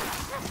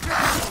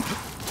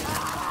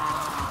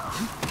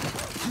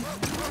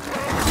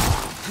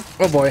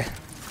 Oh boy.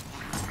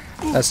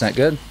 That's not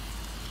good.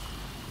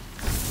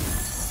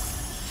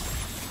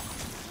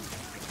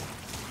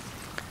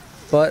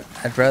 But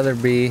I'd rather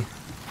be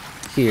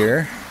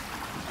here.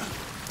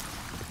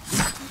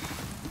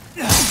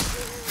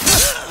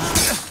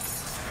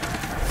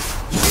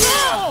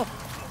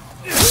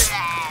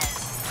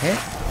 Okay.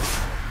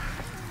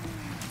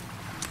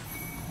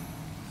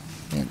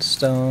 Paint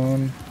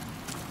stone.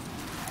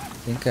 I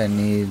think I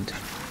need to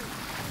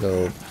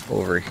go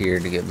over here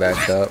to get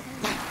back up.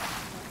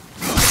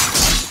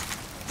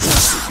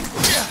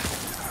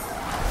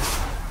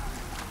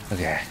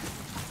 Okay.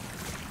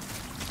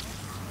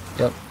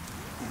 Yep.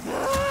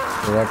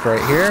 Go up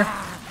right here.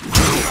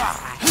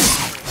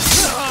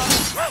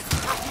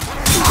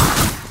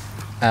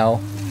 Ow.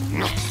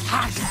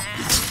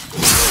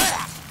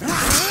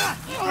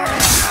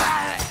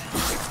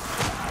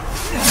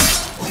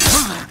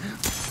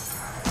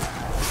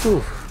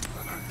 Whew.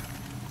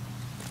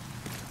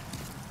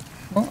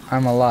 Well,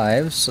 I'm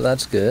alive, so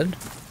that's good.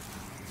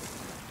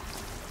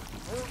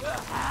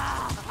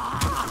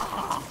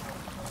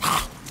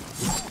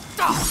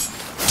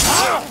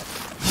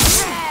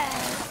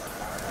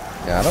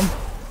 Got him.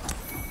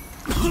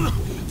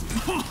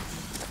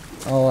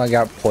 Oh, I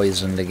got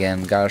poisoned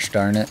again. Gosh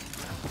darn it.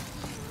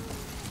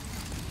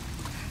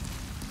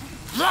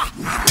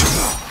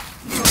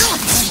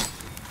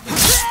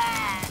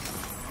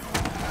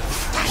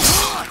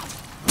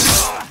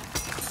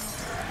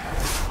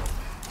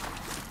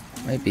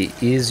 Might be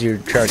easier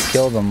to try to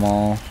kill them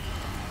all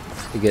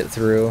to get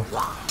through.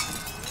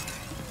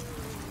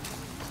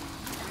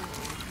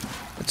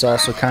 It's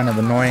also kind of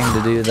annoying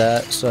to do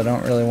that, so I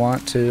don't really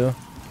want to.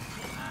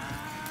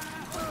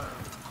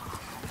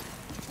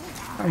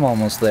 I'm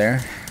almost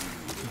there.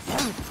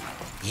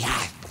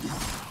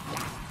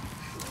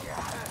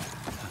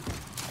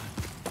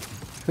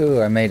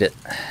 Ooh, I made it.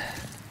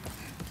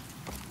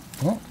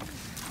 Well,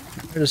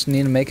 I just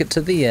need to make it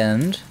to the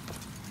end.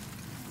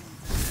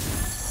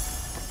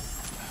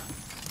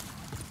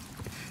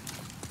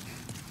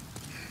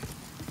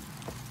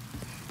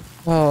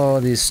 Oh,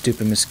 these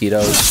stupid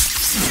mosquitoes.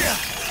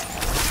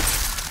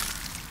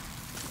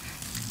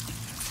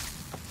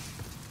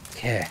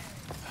 Okay.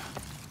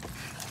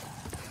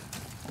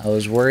 I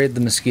was worried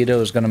the mosquito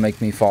was gonna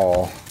make me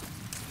fall.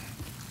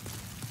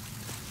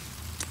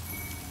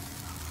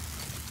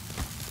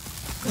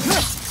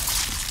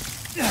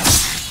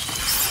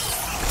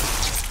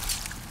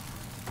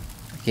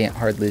 I can't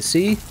hardly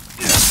see.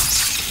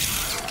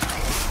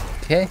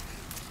 Okay.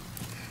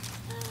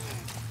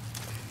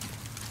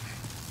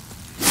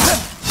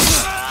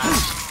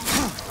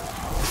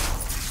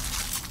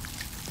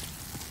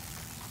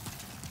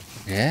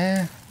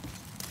 Yeah.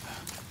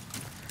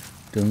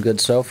 Doing good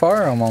so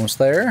far. I'm almost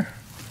there.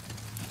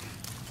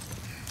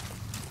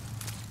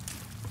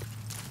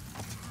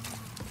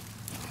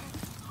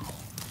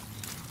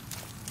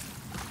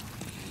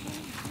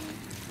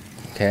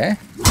 Okay.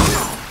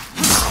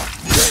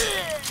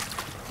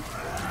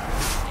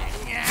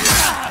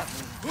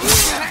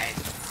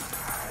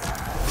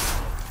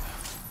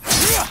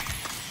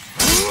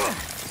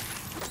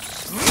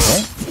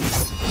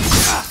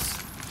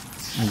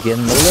 I'm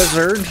getting the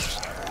lizard.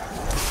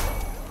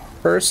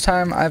 First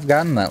time I've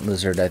gotten that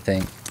lizard, I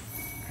think.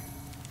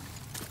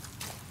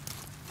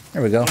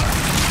 There we go.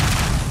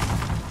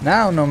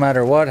 Now, no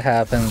matter what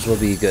happens, we'll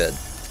be good.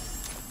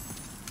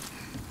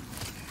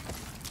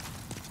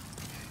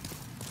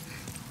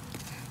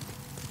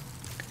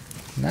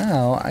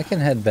 Now, I can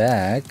head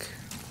back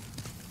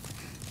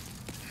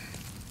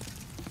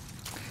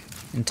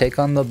and take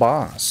on the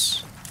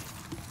boss.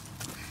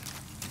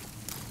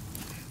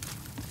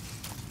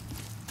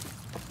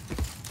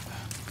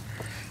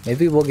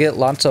 Maybe we'll get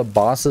lots of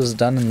bosses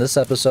done in this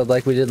episode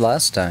like we did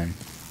last time.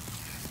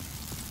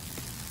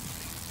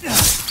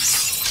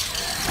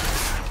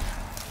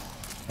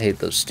 I hate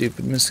those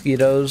stupid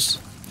mosquitoes.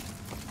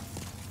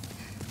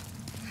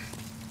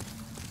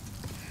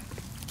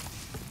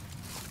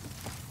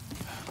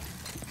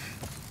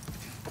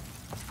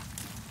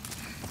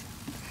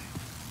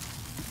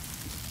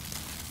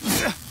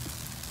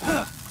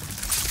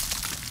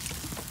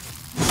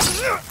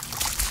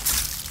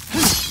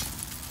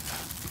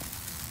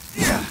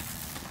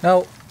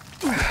 No.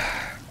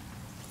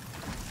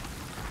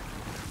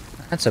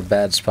 That's a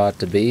bad spot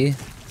to be.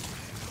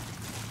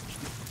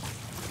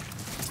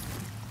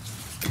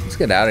 Let's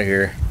get out of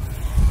here.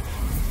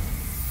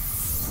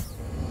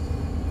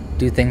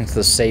 Do things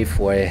the safe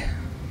way.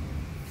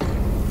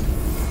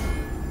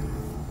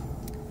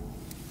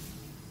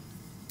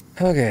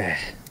 Okay.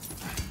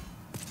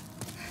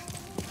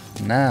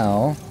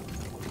 Now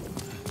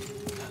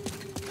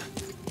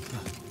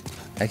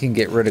I can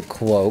get rid of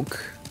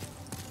Cloak.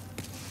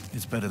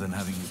 It's better than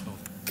having you both.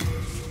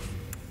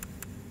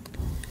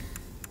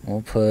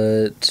 We'll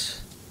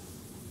put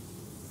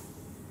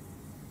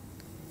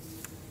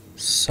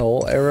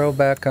Soul Arrow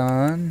back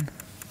on.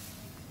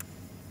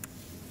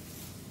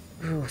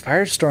 Ooh,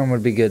 Firestorm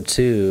would be good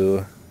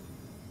too.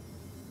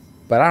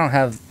 But I don't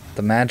have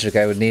the magic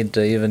I would need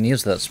to even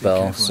use that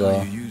spell, so.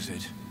 How you use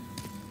it.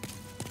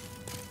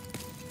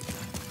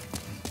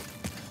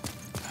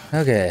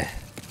 Okay.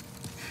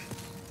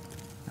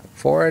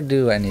 Before I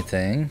do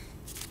anything,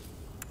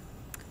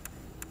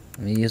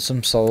 let me use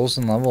some souls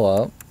and level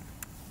up.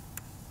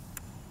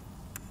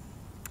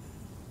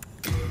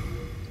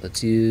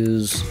 Let's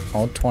use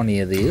all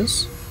 20 of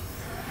these.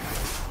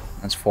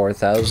 That's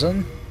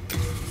 4,000.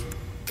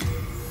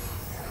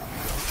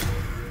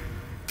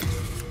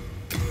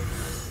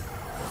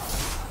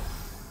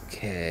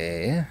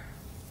 Okay.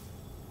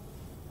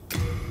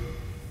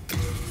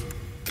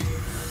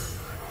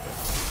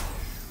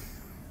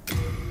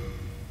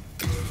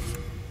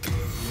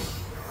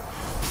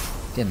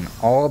 Getting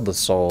all the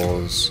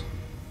souls.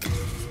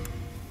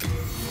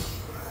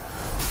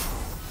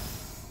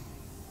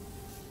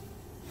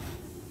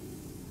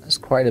 That's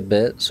quite a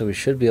bit, so we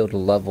should be able to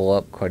level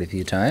up quite a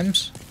few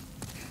times.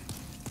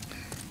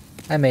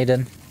 Hi,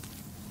 Maiden.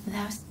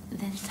 Thus,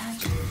 then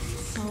touch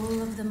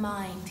soul of the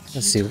mind.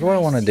 Let's see, what do I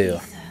want to do?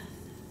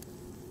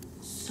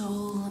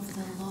 Soul of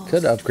the lost.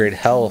 Could upgrade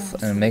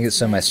health and make it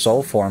so my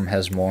soul form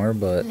has more,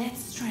 but Let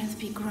strength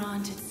be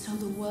granted so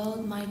the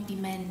world might be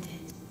mended.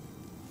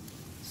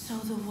 So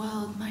the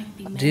world might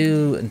be mended.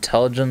 do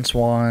intelligence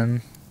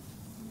 1.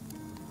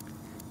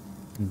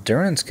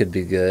 Endurance could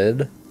be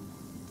good.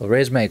 Will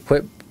raise my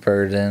equip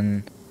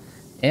burden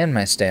and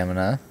my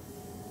stamina.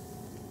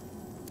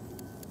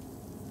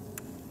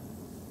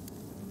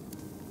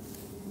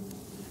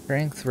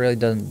 Strength really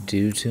doesn't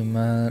do too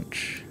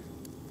much.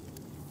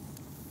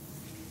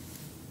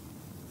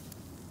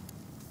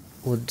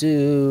 We'll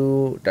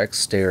do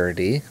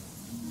dexterity.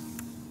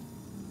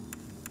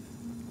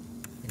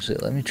 Actually,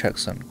 let me check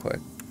something quick.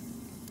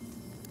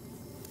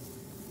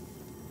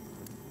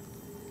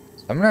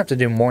 So I'm gonna have to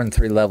do more than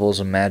 3 levels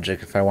of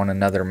magic if I want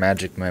another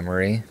magic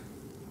memory.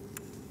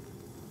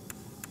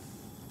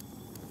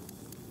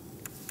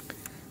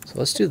 So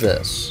let's do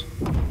this.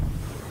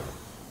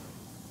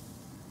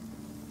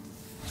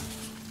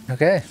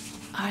 Okay,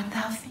 Art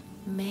thou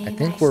may I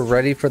think we're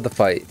ready for the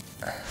fight.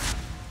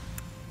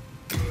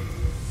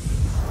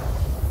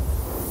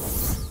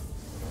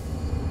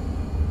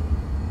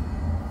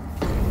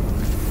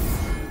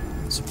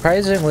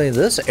 Surprisingly,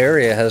 this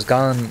area has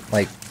gone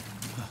like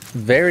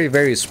very,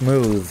 very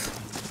smooth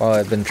while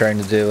I've been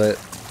trying to do it.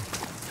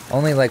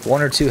 Only like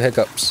 1 or 2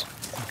 hiccups.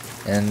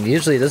 And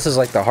usually this is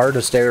like the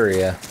hardest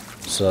area,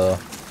 so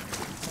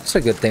it's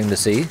a good thing to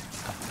see.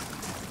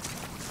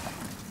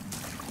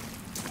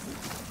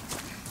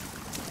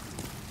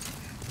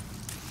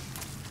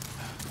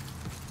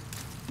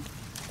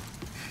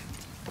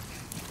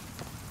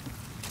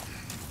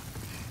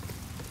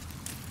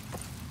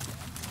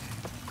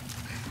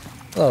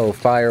 Hello,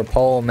 fire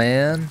pole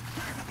man.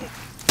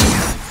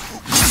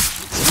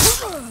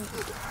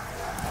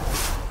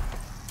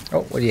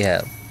 Oh, what do you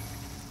have?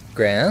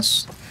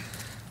 Grass?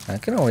 I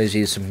can always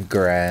use some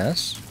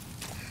grass.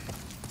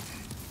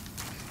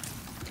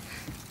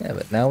 Yeah,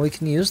 but now we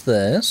can use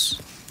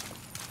this.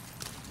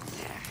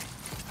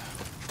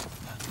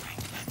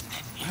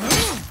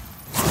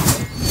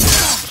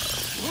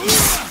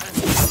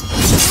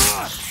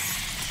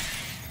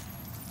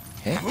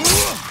 Okay.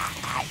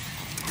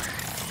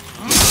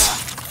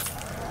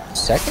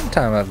 Second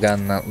time I've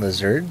gotten that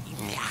lizard.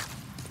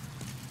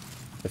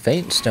 The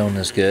faint stone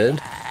is good.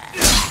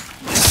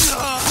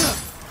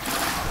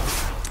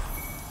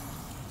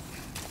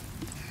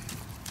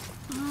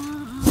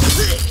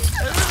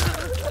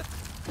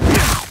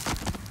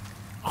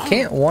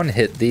 Can't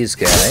one-hit these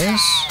guys,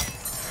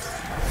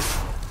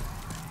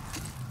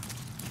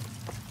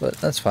 but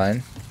that's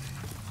fine.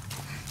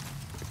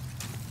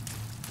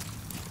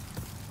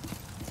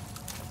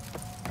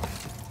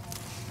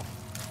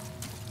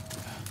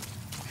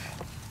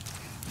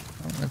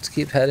 Well, let's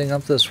keep heading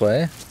up this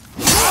way.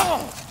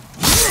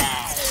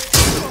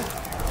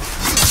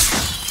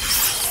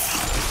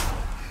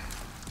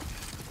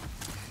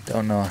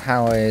 Don't know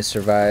how I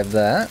survived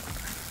that.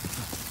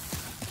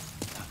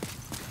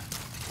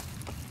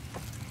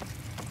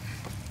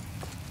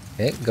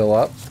 Okay, go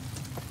up.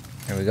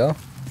 There we go.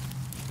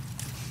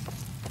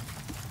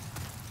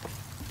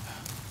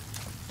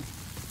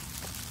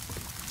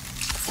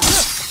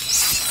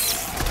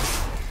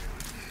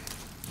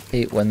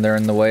 Hate when they're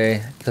in the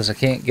way, because I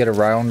can't get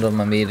around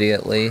them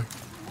immediately.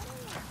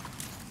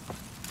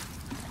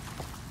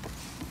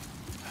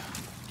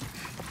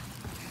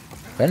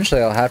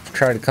 Eventually I'll have to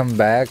try to come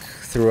back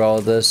through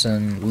all this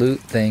and loot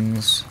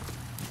things.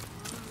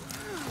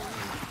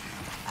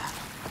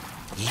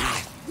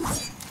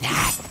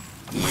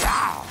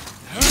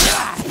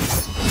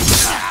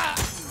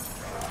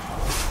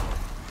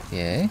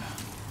 Okay.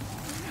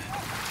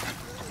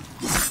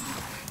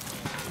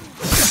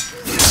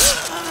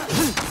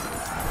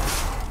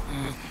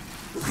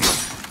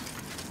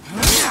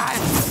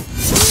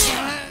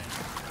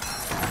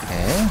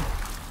 Okay.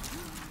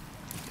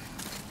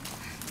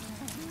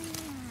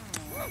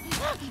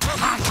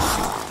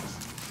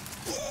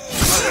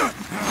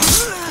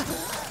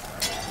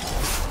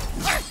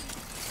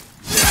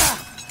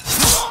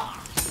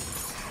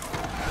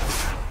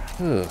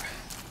 Ooh.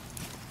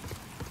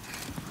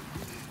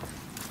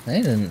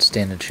 They didn't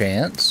stand a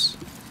chance.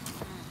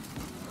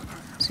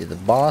 See, the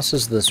boss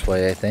is this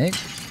way, I think.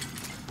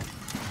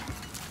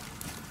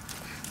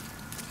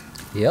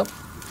 Yep.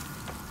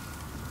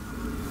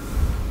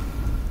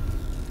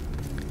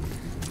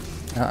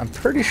 Now, I'm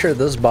pretty sure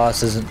this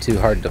boss isn't too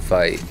hard to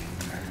fight.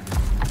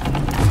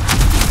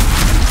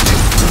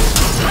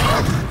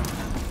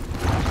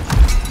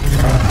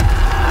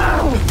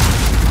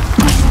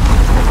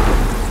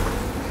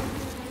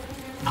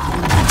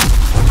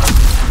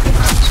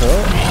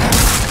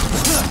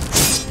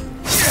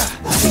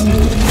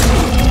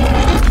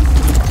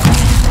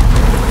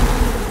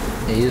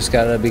 You just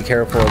gotta be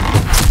careful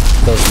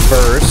of those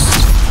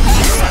bursts.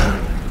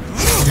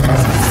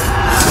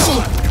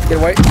 Get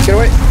away, get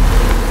away!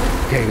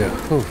 There you go.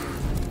 Whew.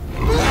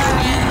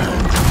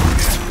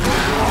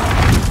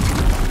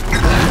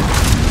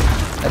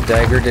 That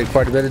dagger did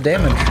quite a bit of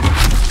damage.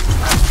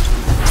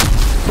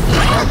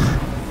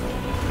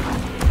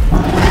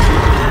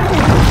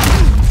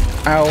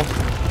 Ow.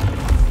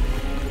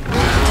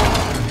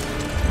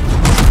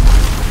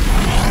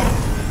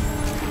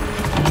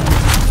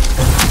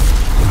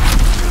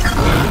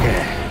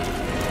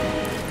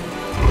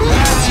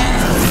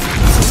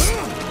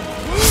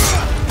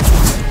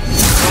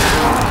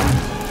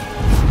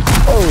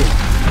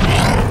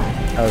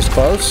 That was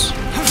close.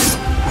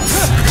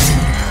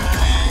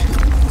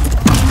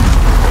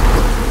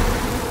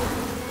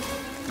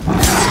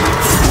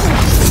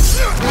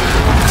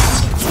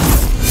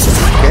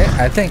 Okay,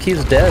 I think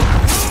he's dead.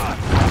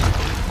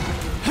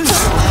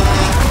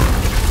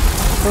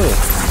 Ooh.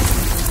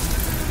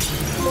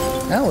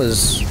 That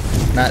was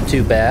not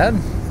too bad.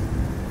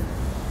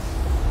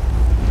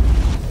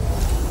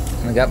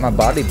 I got my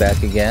body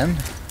back again.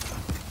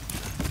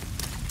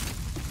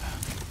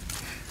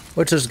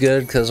 Which is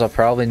good, because I'll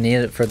probably need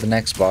it for the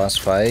next boss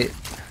fight.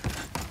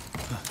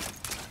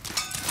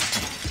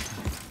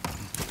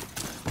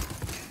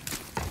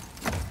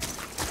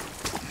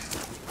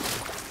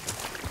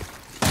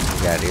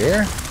 got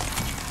here?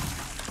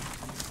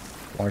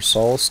 More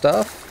soul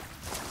stuff.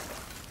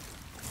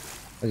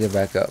 We'll get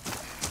back up.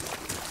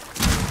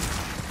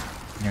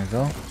 There we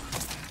go.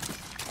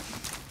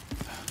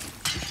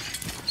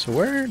 So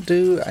where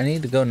do I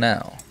need to go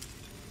now?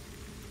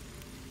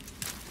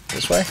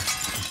 This way?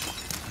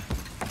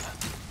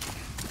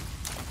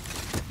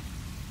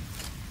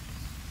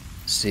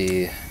 Let's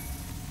see.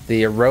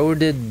 The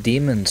eroded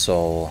demon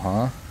soul,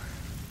 huh?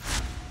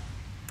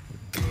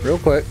 Real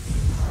quick.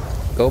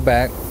 Go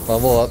back,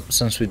 level up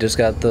since we just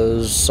got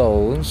those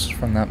souls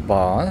from that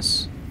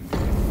boss.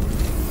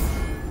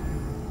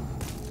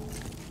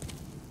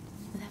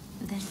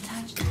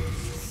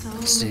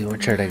 Let's see,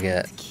 what should I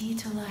get? Key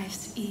to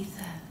life's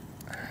ether.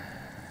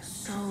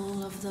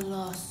 Soul of the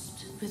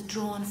lost,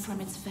 withdrawn from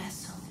its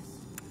vessel.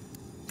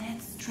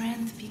 Let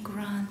strength be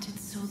granted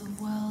so the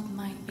world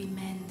might be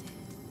mended.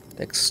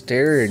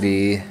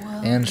 Dexterity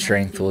and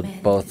strength will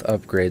both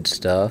upgrade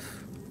stuff.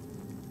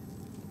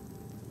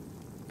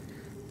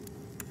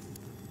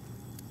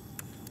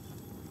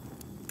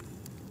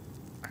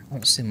 I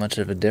don't see much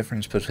of a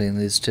difference between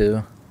these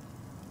two.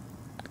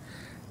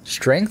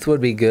 Strength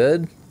would be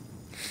good.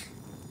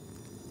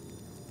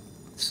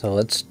 So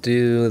let's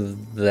do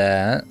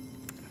that.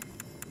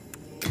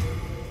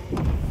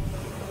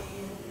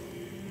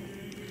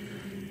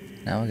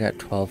 Now we got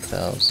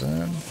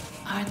 12,000.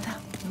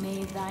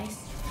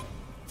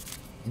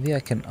 Maybe I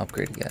can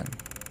upgrade again.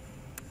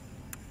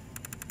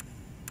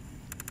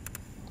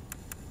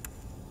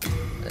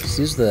 Let's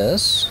use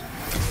this.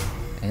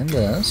 And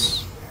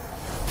this.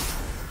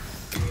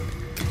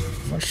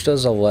 How much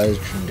does a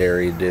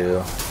legendary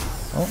do?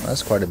 Oh,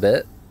 that's quite a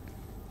bit.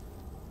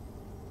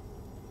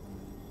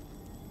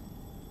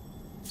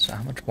 So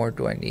how much more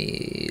do I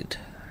need?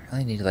 I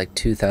really need like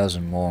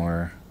 2,000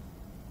 more.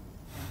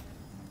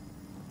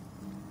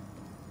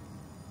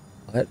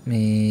 Let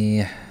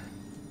me...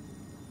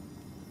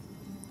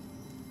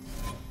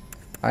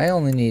 I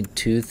only need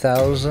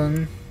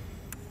 2,000.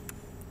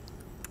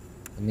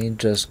 Let me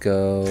just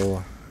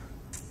go...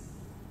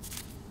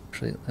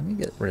 Actually, let me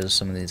get rid of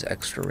some of these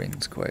extra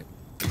rings quick.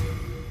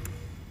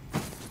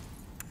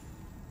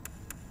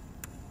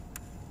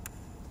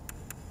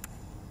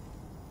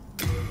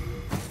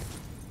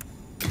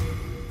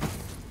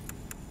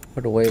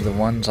 Put away the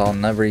ones I'll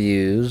never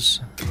use.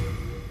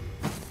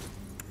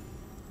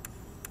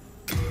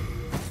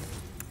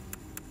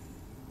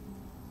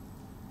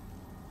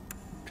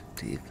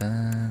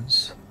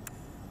 Defense.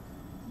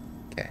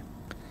 Okay.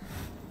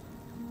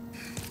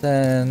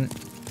 Then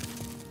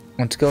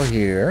let's go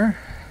here.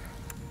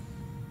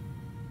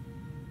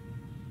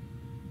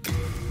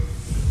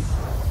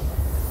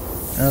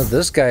 Oh,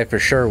 this guy for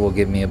sure will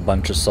give me a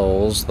bunch of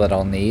souls that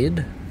I'll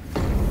need.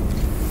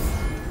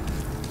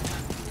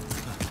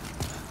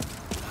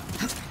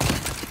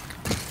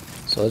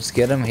 So let's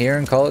get him here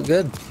and call it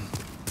good.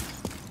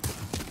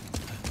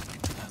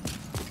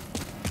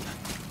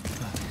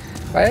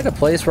 If I had a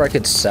place where I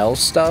could sell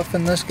stuff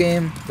in this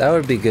game, that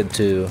would be good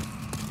too.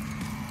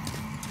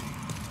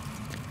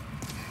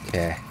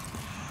 Okay.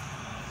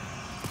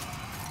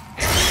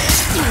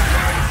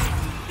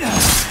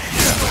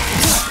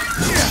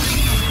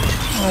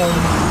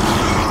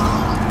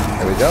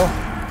 There we go.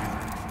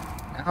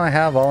 Now I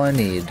have all I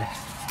need.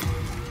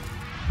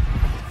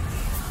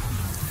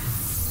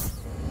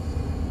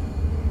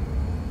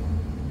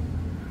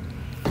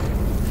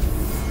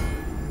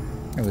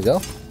 There we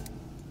go.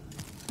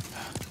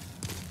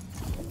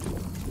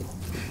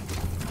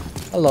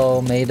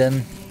 Hello,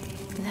 maiden.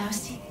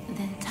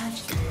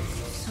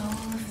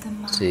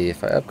 Let's see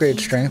if I upgrade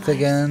strength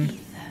again.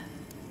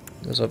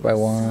 Goes up by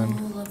 1.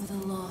 Soul of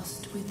the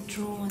lost,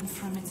 withdrawn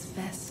from its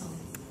vessel.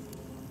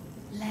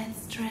 Let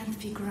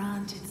strength be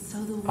granted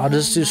so the I'll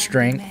just do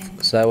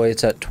strength, so that way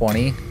it's at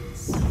 20.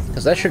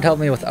 Because that should help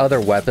me with other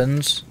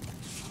weapons.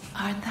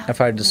 If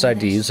I decide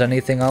to use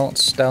anything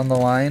else down the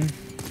line.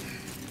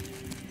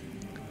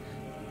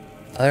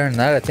 Other than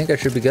that, I think I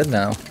should be good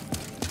now.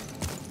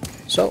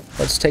 So,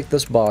 let's take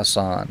this boss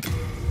on.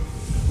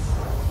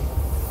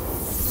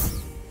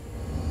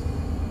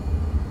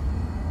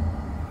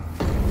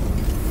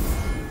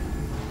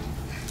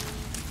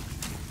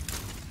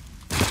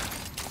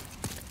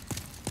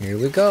 Here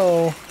we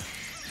go.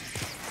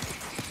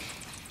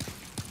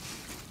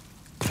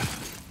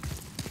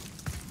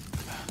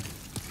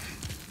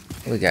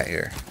 What we got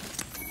here?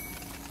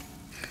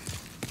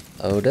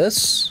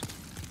 Lotus.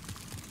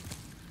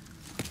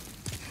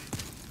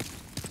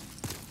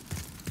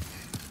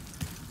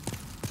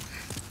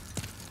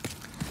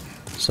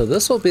 So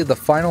this will be the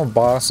final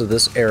boss of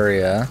this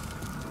area.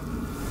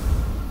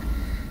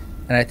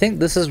 And I think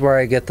this is where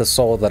I get the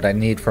soul that I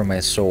need for my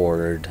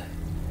sword.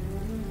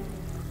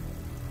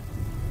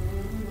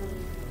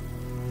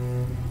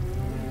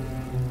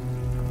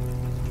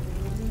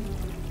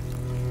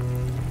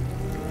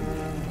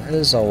 That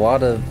is a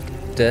lot of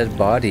dead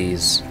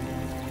bodies.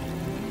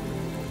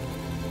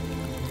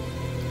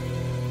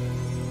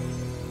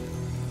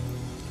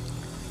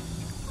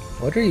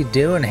 What are you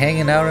doing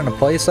hanging out in a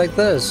place like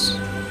this?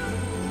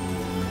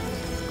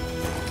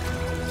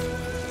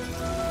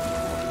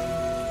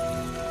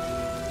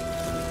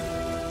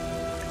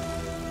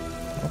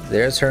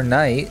 there's her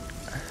knight.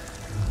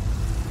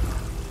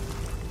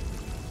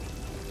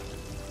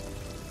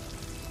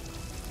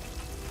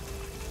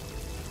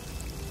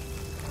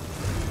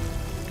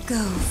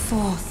 Go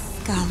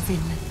forth,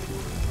 Galvin.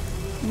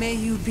 May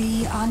you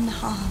be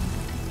unharmed.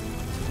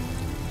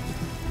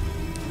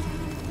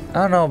 I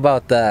don't know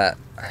about that.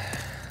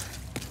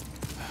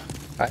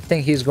 I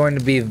think he's going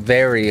to be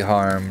very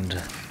harmed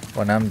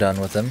when I'm done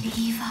with him.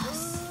 Leave us.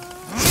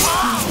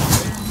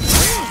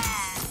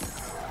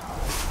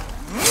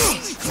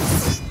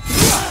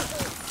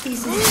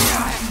 Is it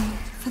time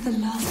for the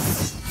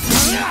lost?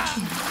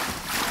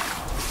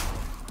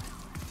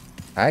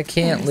 I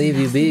can't leave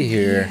you be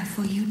here.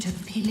 For you to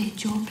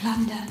pillage your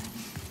plunder.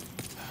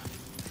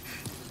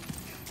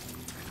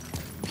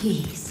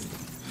 Please.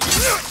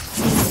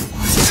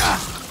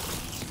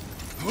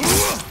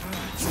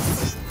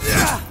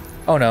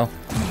 Oh no.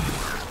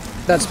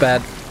 That's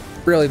bad.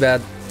 Really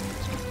bad.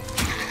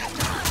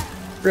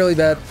 Really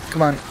bad.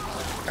 Come on.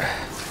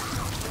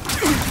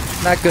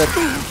 Not good.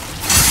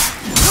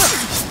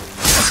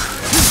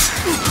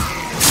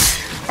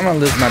 I'm gonna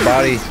lose my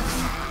body.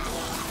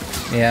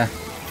 Yeah.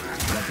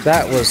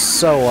 That was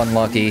so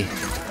unlucky.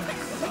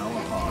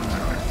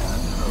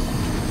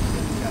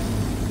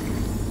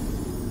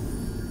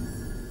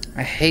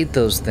 I hate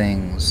those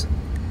things.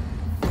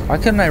 Why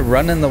couldn't I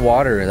run in the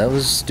water? That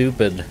was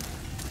stupid.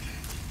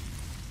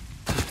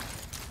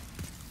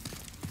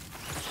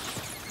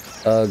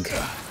 Ugh.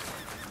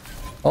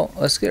 Oh,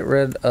 let's get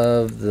rid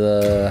of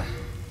the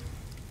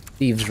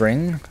Thieves'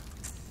 Ring.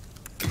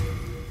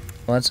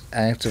 Let's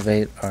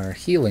activate our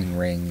healing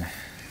ring.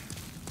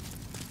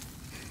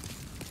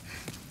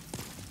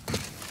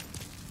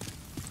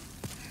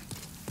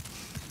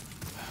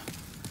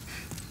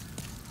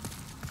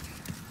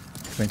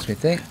 Makes me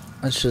think.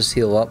 Let's just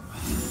heal up.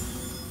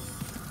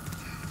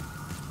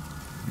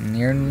 And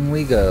here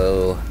we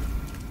go.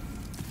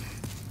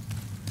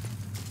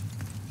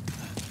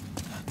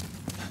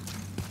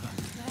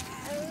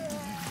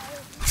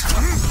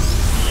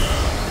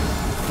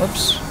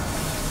 Whoops.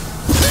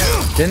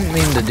 Didn't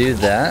mean to do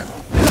that.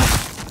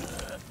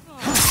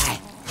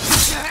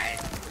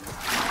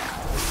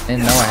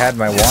 Didn't know I had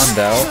my wand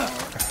out.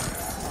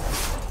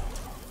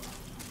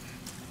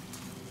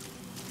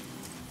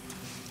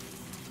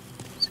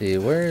 See,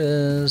 where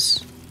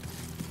is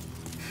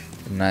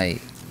the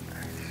knight?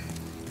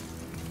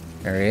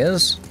 There he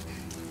is.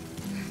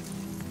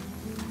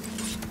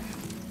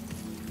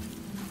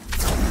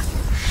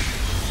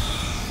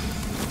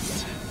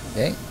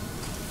 Okay.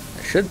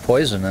 I should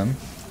poison him.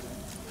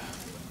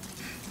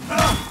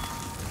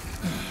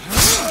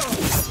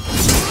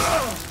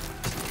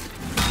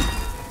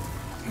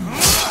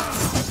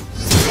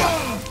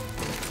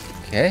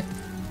 Okay.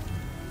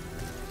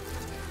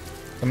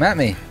 Come at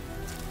me.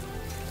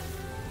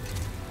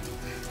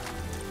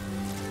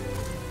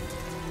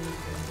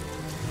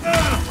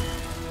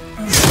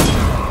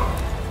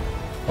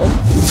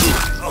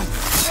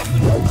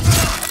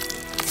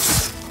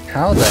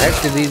 How the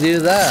heck did he do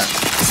that?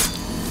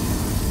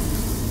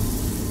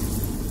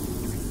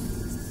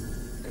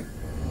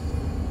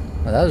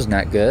 Well, that was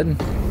not good.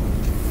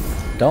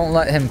 Don't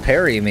let him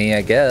parry me,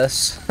 I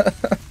guess.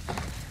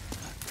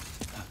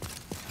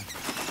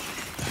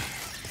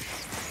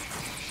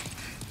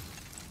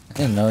 I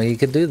didn't know he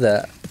could do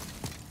that.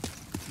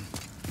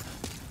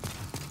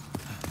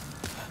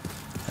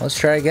 Let's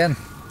try again.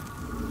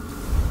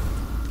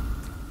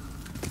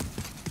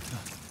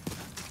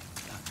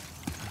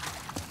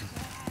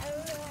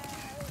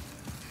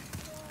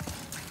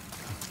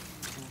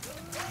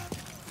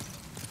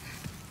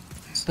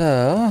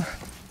 So,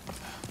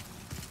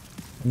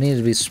 I need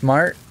to be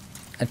smart.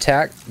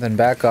 Attack, then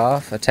back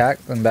off.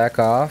 Attack, then back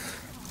off.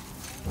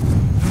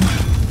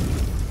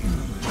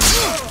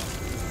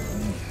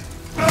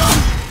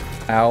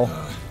 Ow.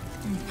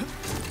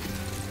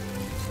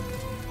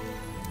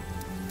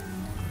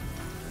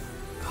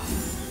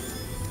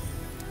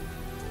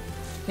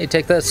 Hey,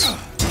 take this.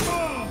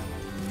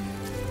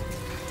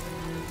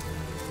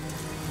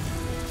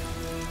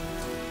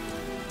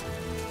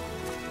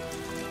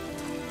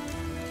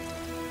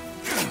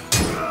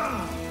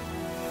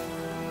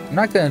 I'm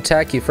not gonna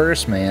attack you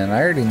first, man.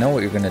 I already know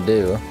what you're gonna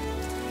do.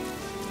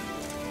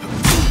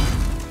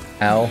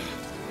 Ow.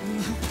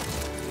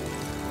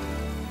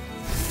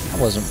 That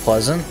wasn't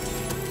pleasant.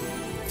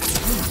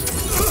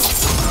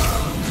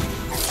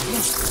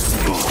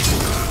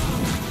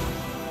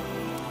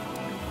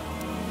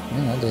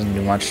 Man, that doesn't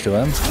do much to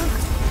him.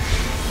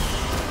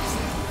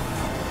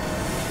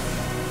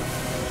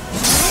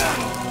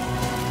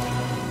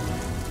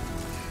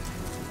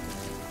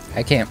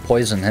 I can't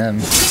poison him.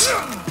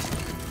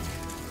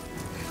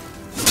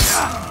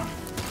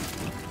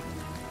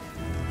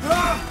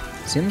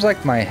 Seems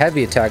like my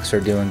heavy attacks are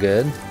doing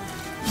good.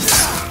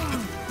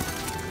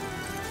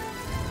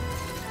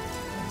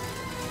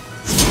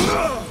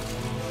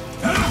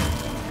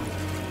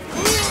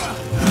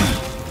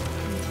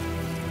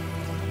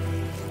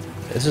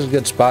 This is a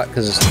good spot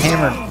because his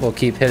hammer will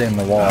keep hitting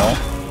the wall.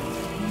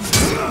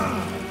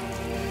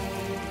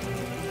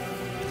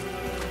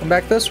 Come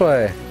back this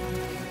way.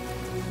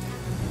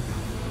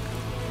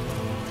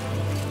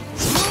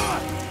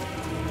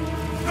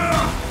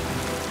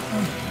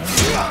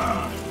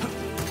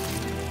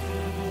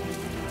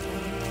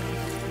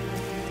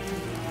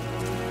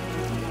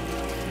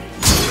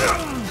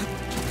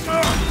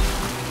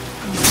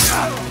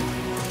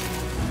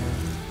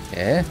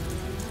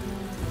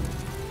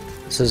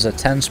 This is a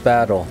tense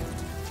battle.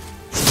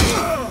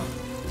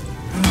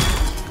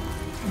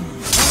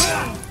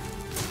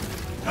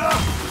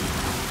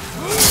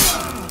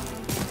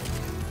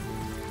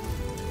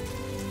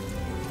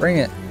 Bring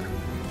it.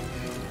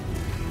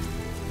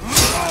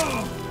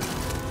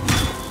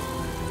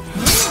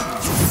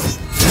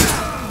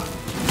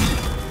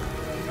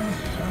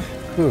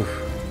 Whew.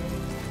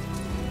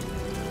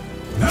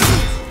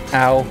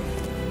 Ow.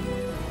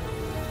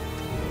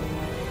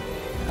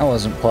 That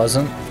wasn't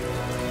pleasant.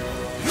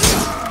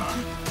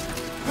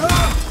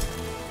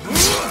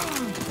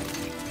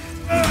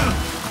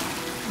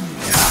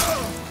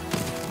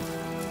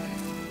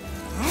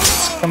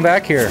 Come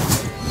back here.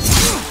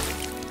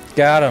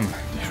 Got him.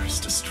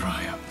 Nearest us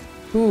triumph.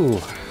 Ooh.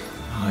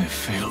 I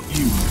failed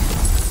you.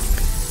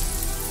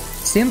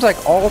 Seems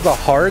like all the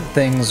hard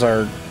things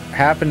are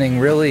happening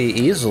really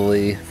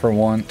easily for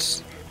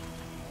once.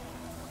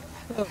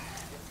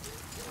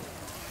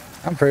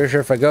 I'm pretty sure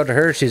if I go to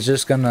her, she's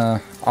just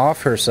gonna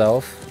off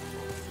herself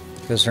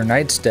because her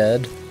knight's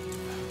dead.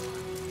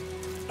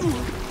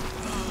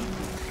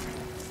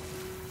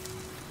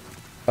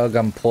 Ugh,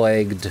 I'm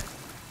plagued.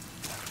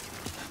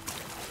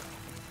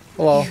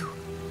 Hello.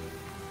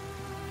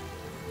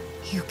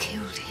 You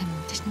killed him,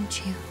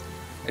 didn't you?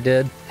 I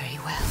did. Very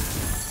well.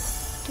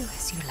 Do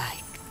as you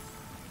like.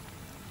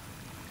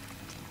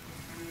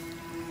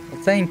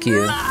 Well, thank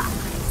you.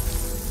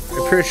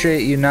 I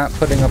appreciate you not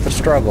putting up a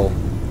struggle.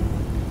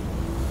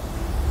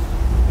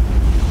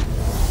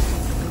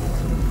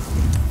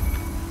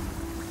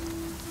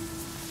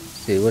 Let's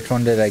see, which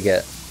one did I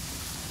get?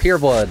 Pure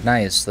blood,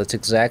 nice. That's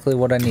exactly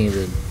what I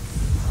needed.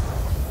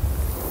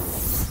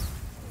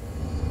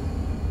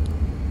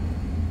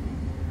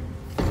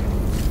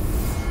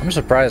 I'm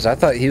surprised. I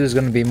thought he was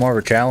going to be more of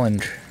a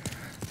challenge.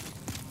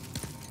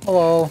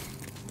 Hello.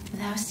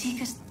 Thou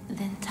seekest,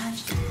 then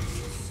touch the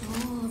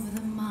soul of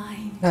the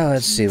mind. Now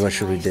let's see, what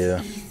should we do?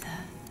 Ether.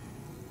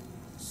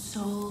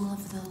 Soul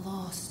of the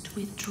lost,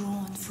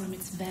 withdrawn from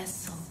its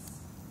vessel.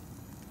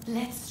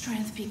 Let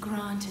strength be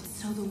granted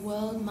so the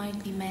world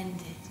might be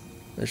mended.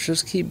 Let's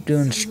just keep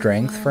doing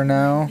strength for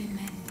now.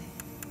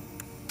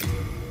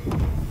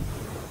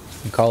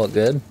 And call it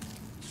good.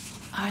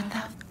 Art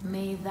thou?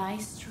 May thy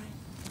strength.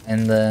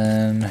 And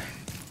then...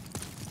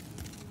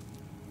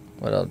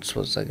 what else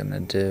was I gonna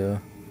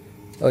do?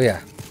 Oh yeah.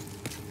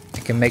 I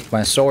can make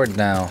my sword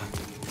now.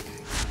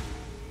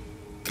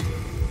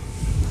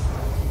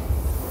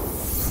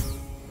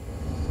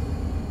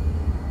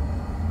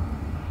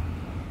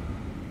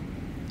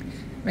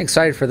 I'm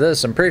excited for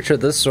this. I'm pretty sure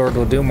this sword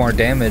will do more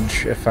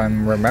damage if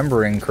I'm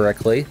remembering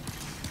correctly.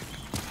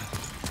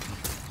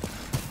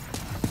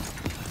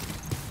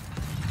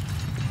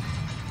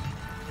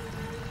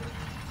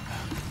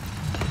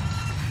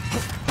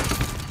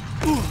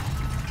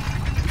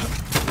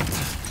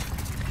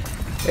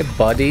 Hey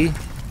buddy, you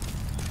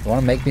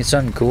wanna make me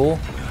something cool?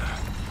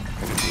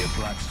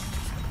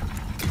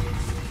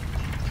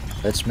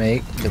 Let's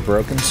make the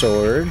broken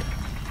sword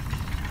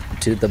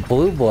to the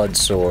blue blood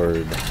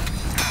sword.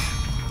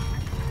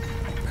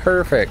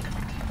 Perfect.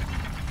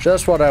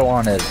 Just what I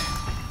wanted.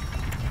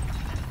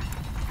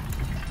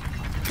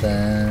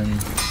 Then...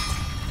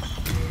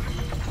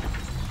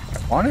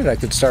 if I wanted, I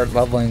could start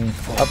leveling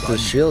up the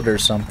shield or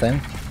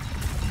something.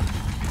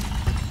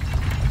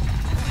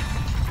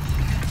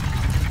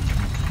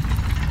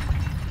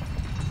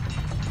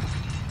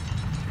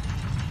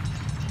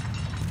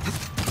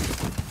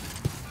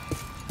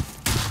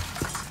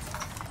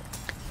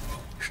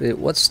 Actually,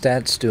 what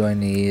stats do I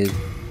need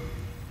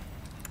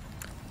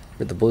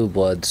for the blue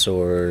blood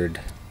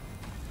sword?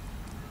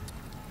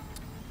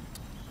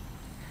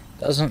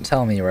 Doesn't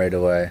tell me right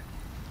away.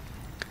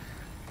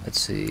 Let's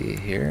see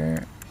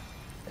here.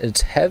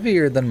 It's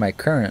heavier than my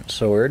current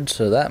sword,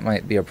 so that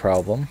might be a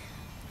problem.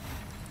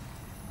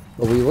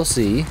 But we will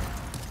see.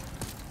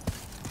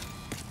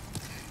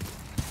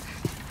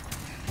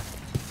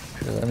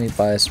 Here, let me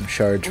buy some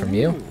shards from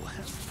you.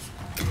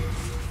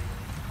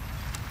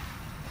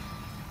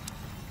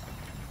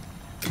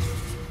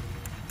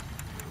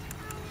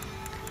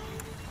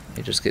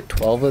 You just get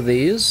 12 of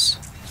these.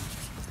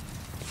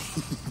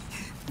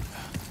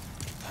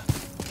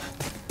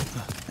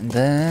 And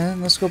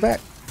then let's go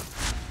back.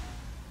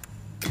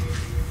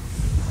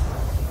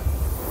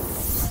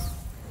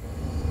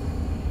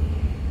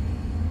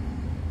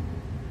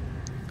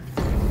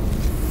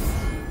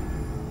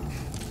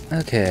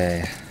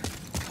 Okay.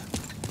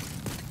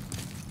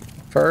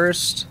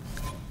 First,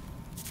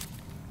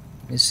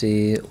 let me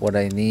see what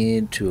I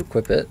need to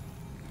equip it.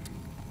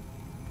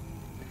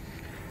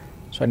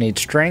 So I need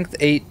strength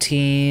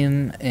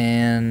 18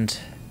 and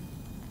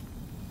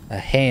a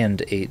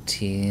hand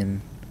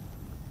 18,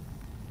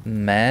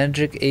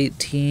 magic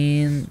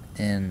 18,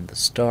 and the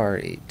star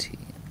 18.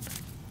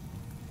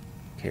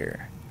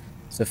 Here.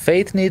 So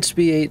faith needs to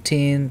be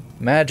 18,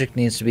 magic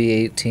needs to be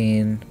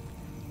 18,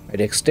 my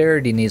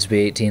dexterity needs to be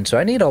 18, so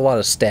I need a lot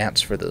of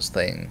stats for this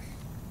thing.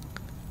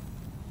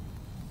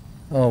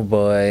 Oh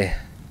boy.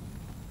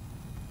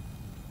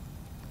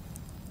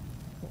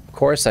 Of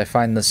course I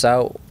find this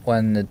out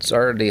when it's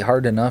already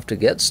hard enough to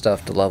get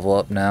stuff to level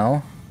up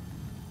now.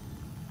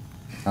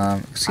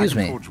 Excuse I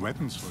can me. forge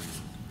weapons for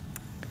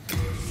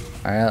you.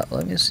 Alright,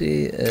 let me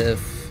see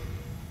if...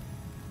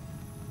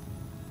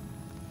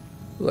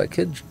 Ooh, I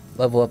could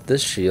level up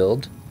this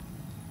shield.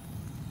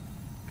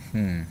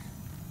 Let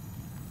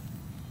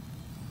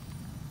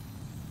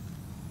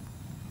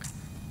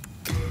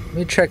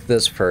me check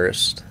this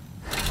first.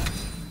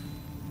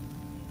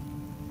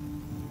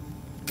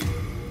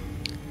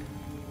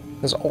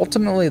 Because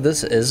ultimately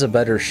this is a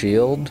better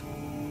shield.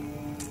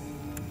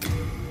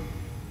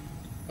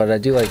 But I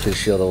do like this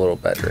shield a little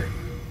better.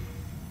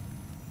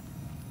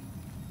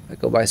 If I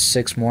go buy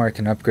 6 more, I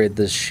can upgrade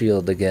this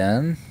shield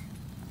again.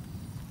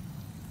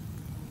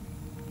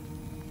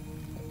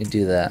 Let me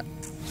do that.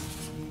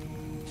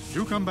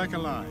 You come back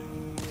alive.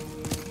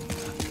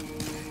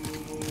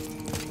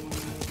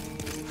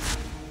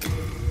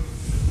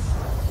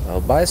 I'll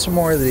buy some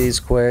more of these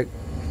quick.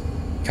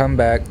 Come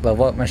back,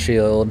 level up my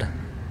shield.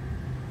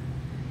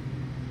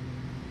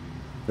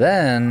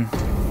 Then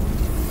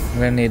I'm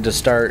gonna need to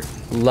start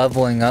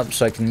leveling up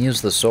so I can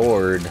use the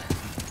sword.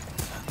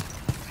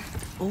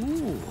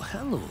 Oh,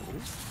 hello.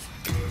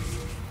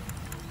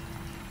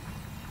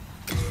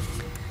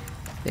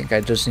 I think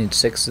I just need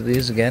 6 of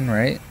these again,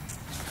 right?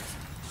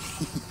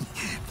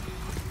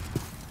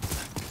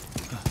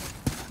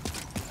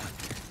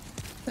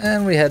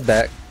 And we head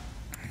back.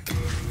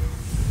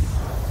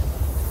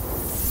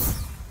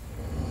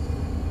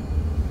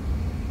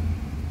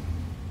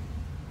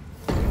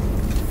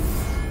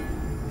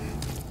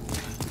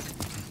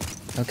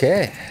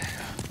 Okay,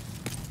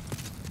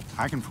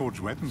 I can forge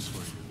weapons for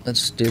you.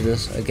 let's do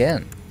this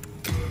again.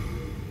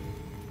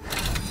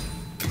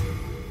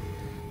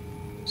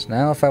 So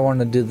now if I want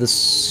to do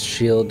this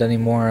shield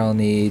anymore, I'll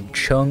need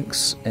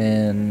chunks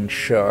and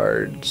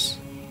shards.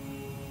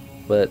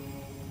 But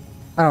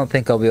I don't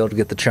think I'll be able to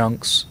get the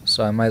chunks,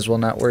 so I might as well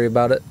not worry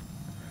about it.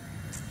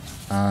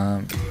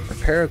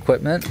 Repair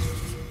equipment.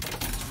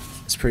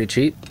 It's pretty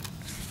cheap.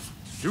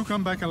 You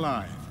come back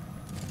alive.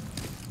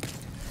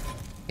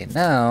 Okay,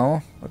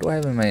 now, what do I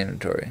have in my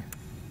inventory?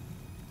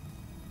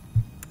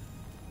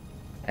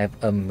 I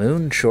have a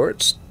moon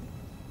short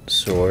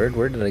sword.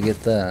 Where did I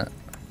get that?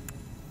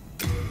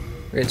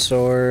 Great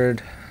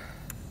sword.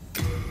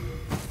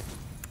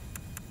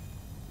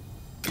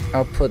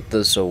 I'll put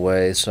this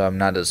away so I'm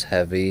not as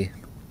heavy.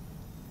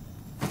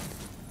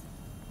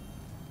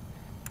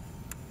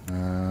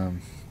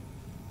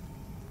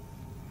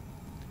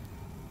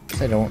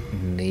 I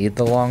don't need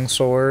the long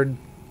sword.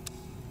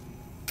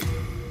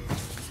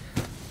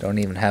 Don't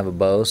even have a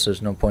bow, so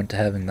there's no point to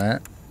having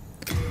that.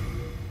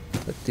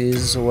 Put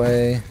these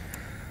away.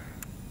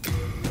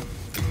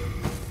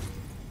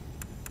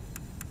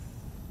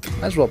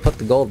 Might as well put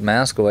the gold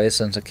mask away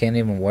since I can't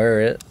even wear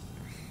it.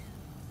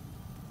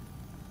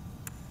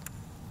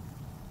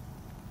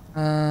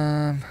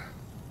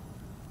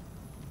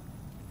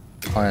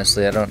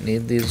 Honestly, I don't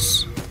need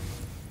these.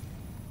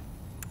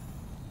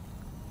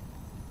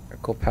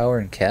 Miracle power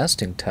and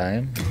casting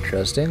time.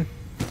 Interesting.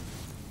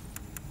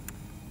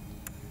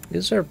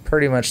 These are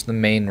pretty much the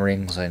main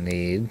rings I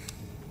need.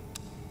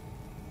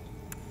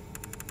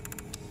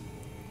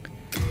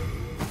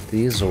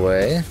 These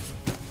away.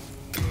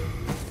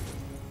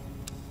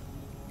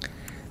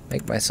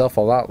 Make myself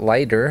a lot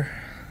lighter.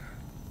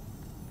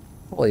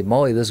 Holy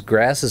moly, this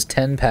grass is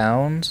 10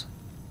 pounds?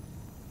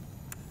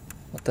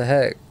 What the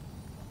heck?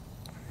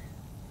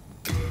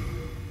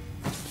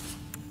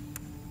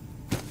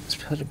 Let's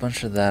put a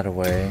bunch of that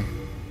away.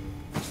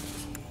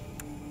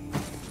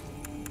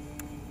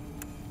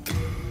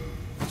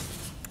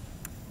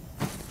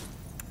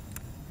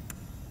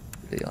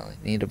 We only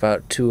need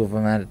about 2 of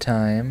them at a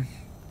time.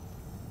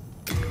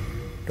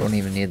 Don't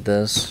even need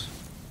this.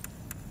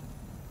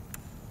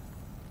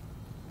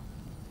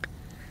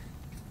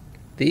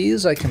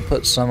 These, I can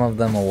put some of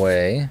them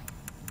away.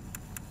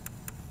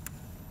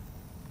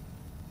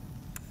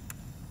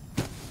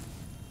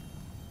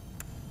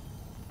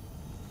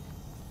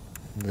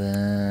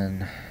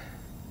 Then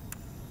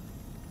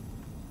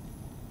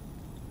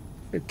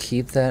I'll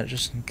keep that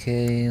just in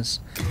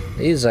case.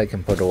 These I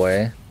can put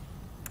away.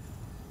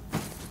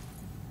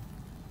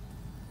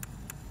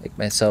 Make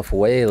myself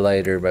way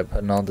lighter by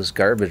putting all this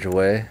garbage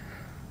away.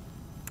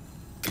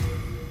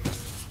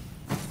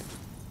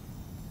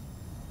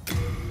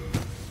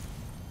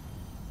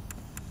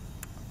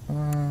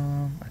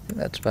 I think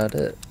that's about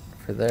it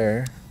for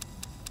there.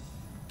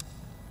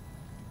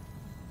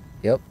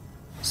 Yep.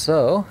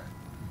 So,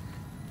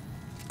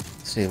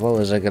 let's see, what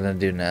was I gonna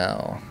do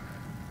now?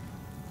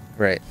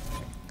 Right.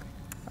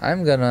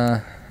 I'm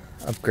gonna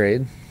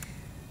upgrade.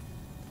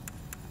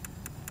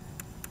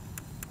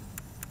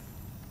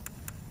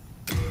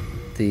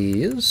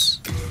 These.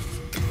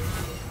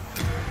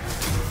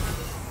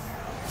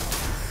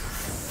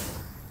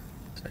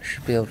 So I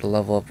should be able to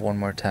level up one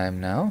more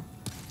time now.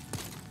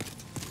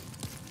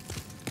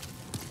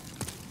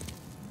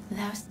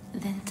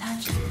 Then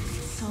touch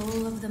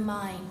soul of the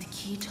mind,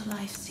 key to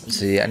life's Let's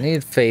see, I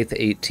need faith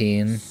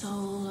 18.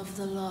 soul of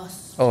the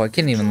lost. Oh, I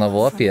can't even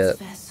level up yet.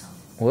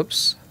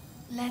 Whoops.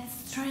 Let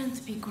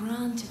strength be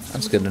granted.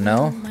 That's so good the to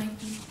know. world might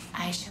be-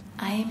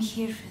 I am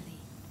here for thee.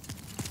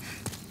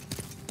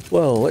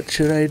 Well, what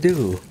should I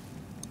do?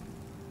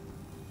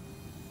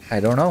 I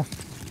don't know.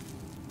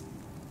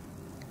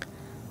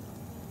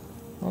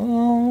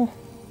 Oh,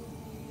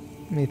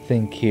 let me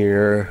think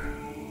here.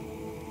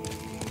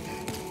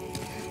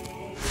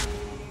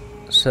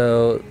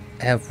 So,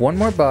 I have one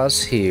more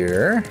boss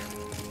here.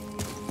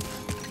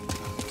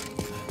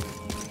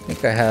 I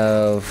think I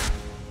have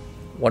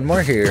one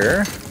more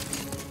here.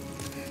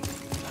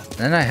 And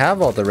then I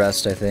have all the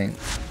rest, I think.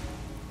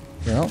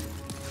 No.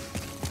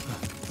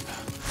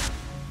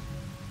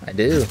 I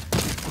do.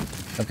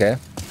 Okay.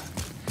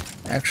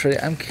 Actually,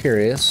 I'm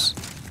curious.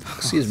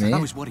 Excuse me. That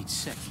was what he'd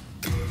said.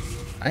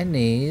 I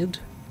need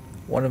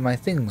one of my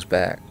things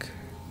back.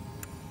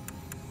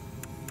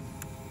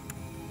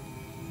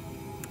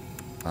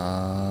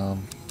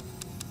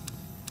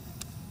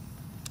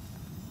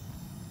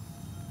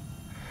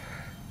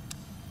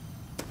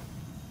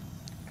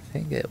 I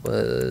think it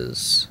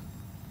was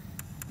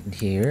in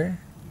here.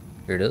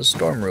 Here it is,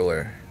 Storm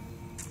Ruler.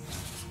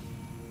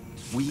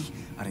 We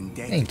are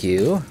indebted. Thank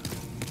you.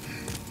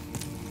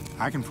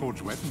 I can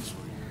forge weapons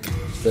for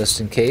you. Just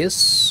in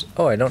case.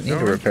 Oh, I don't need to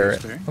No repair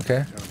it. interest, eh?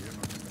 Okay. Tell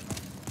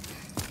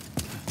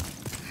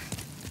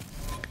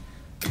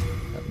you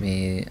nothing. Let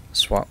me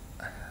swap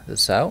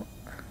this out.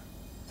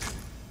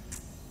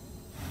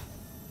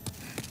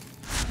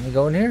 Let me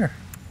go in here.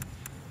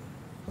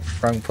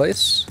 Wrong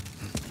place.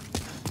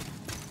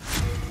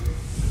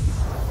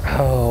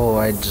 Oh,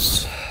 I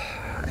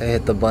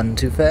hit the button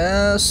too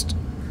fast.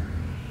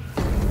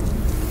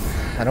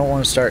 I don't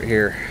want to start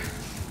here.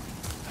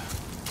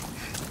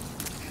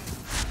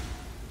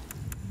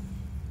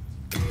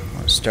 I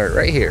want to start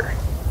right here.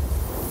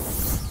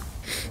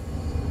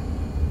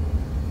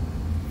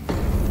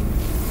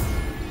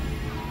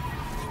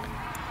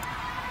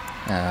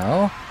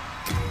 Now,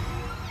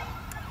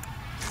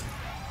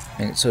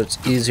 make it so it's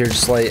easier to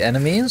slay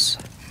enemies.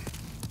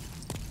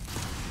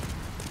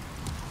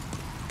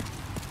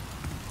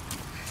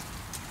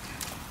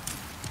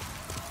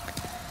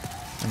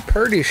 I'm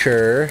pretty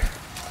sure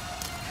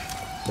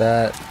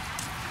that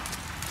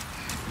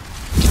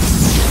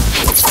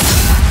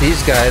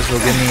these guys will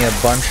give me a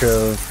bunch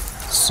of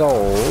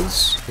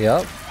souls.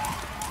 Yep.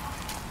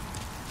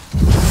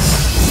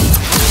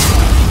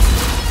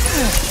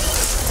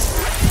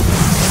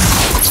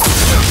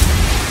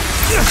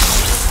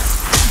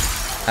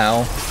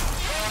 Ow.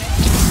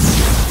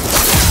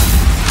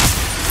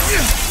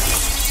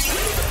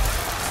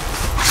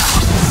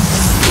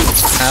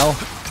 Ow.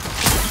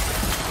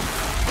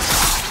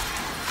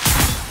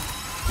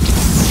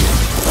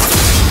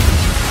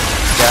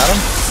 Got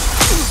him.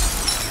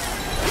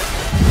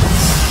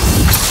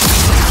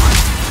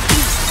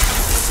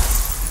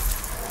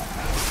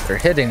 They're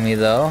hitting me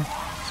though,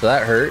 so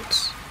that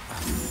hurts.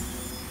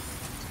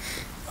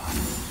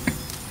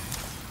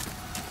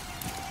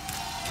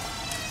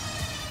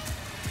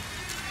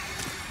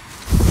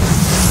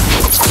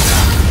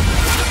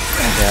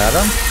 Got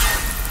him.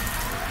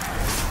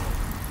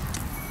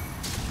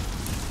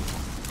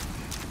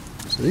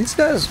 So these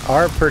guys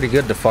are pretty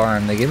good to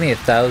farm. They give me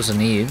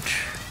 1,000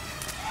 each.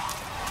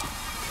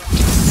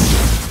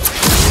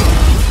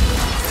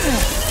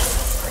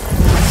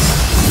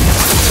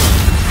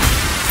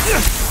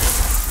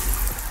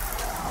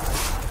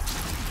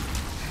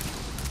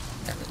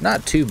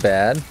 Not too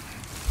bad.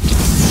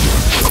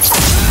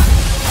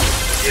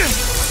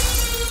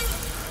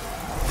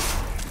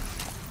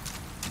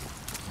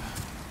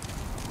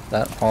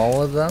 That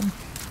all of them?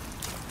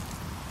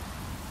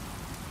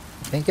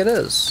 I think it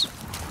is.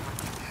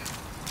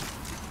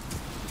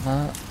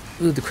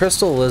 Ooh, the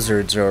crystal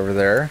lizards are over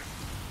there.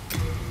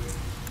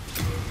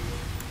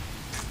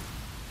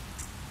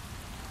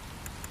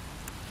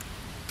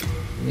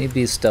 You need to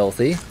be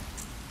stealthy.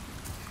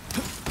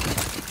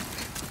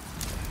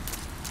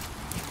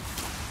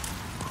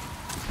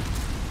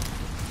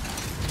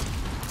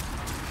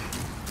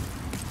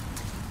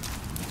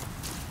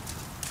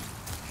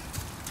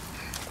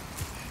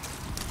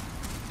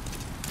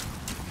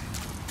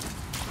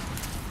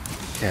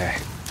 Okay.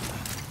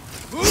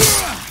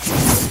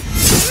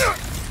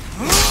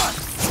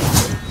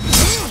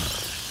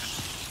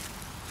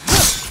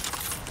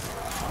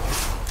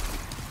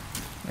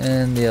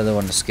 And the other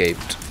one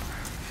escaped.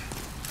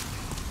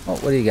 Oh,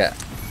 what do you got?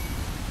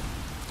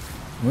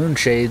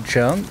 Moonshade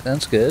chunk,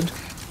 that's good.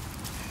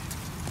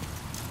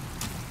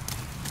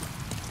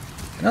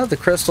 You know, the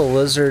crystal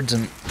lizards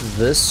in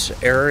this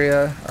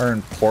area are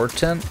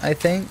important, I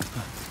think.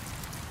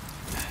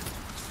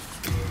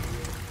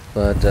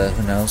 But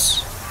who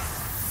knows?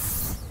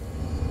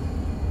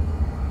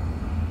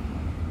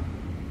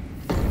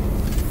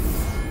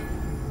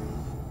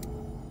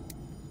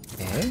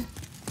 Okay.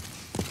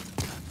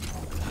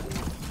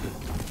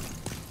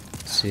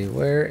 Let's see,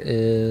 where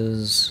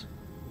is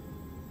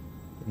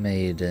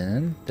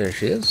Maiden? There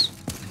she is.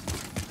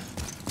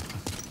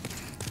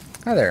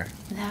 Hi there.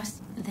 Thou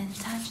then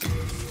touched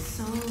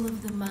soul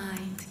of the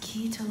mind,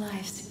 key to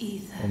life's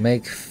ether. We'll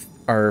make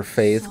our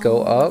faith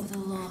go Soul up. of the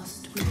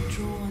lost, withdrawn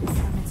withdrawn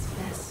from its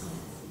vessel.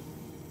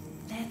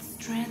 Let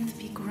strength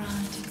be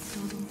granted so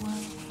the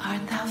world.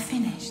 Art thou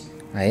finished?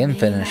 I am May thy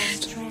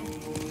finished.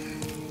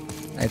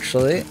 strength-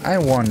 Actually, I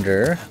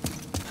wonder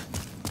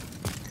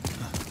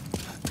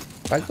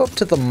if I go up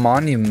to the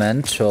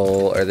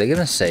monumental, are they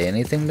gonna say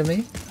anything to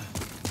me?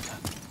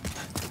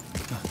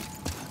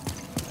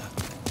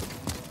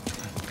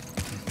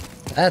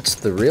 That's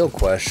the real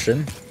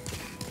question.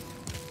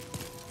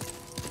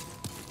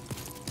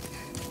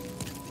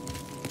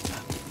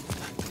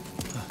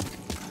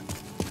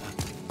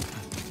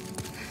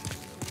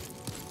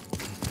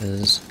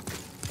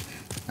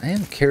 I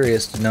am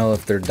curious to know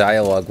if their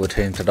dialogue would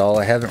change at all.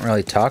 I haven't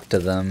really talked to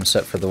them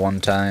except for the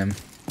one time.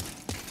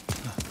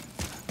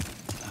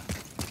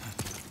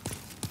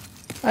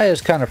 I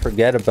just kind of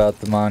forget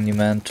about the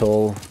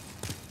monumental.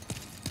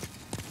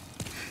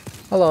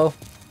 Hello.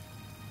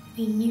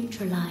 We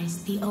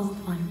neutralized the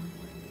old one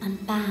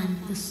and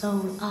banned the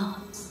soul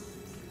arts.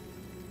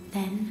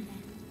 Then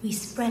we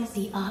spread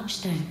the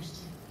archstones,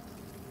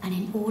 and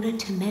in order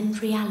to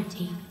mend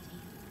reality,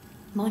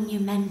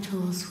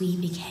 monumentals we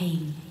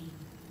became.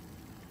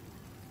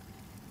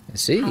 I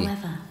see.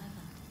 However,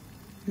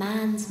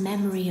 man's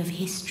memory of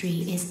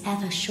history is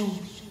ever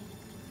short,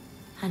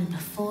 and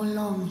before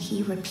long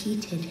he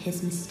repeated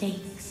his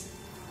mistakes.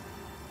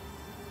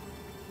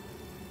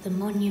 The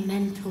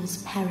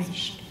monumentals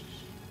perished,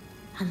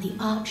 and the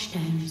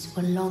archstones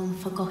were long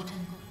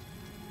forgotten.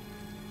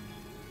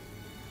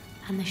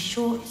 And the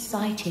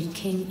short-sighted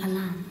King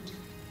Alant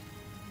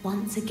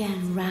once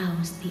again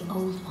roused the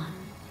old one.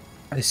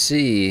 I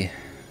see.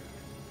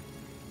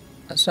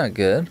 That's not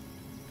good.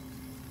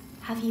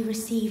 Have you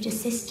received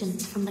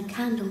assistance from the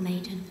Candle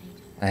Maiden?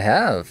 I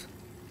have.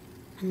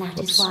 And that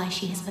Whoops. is why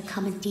she has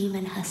become a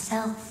demon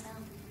herself.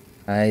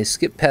 I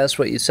skipped past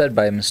what you said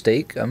by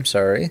mistake. I'm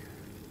sorry.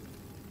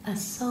 A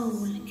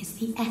soul is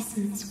the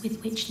essence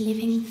with which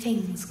living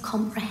things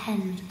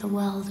comprehend the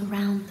world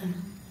around them.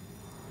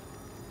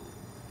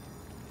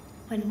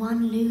 When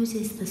one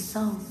loses the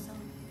soul,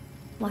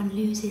 one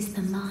loses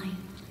the mind,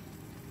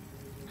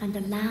 and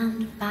a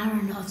land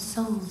barren of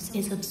souls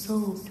is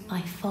absorbed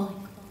by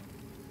fog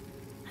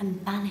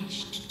and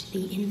banished to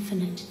the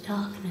infinite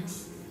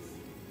darkness.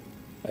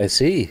 I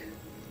see.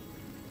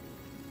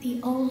 The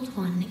old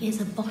one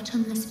is a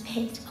bottomless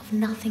pit of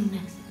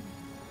nothingness,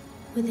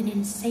 with an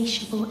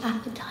insatiable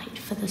appetite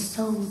for the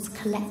souls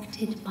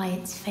collected by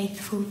its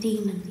faithful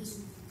demons.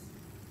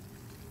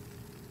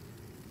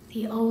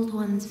 The old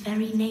one's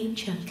very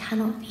nature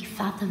cannot be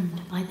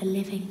fathomed by the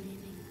living.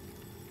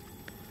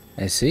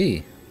 I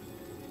see.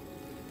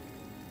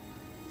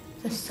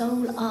 The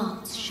soul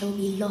arts shall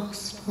be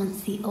lost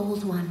once the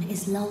old one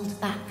is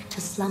lulled back to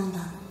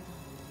slumber.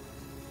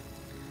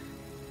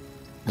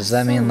 Does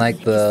that mean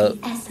like the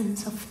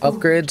essence of thought,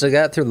 upgrades I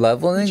got through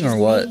leveling which or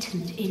is what?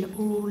 latent in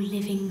all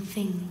living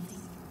things?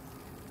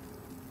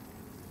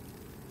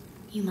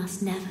 You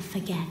must never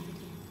forget.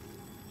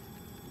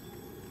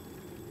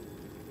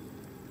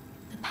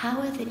 The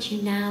power that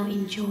you now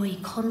enjoy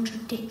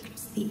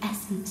contradicts the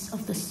essence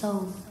of the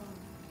soul,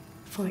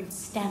 for it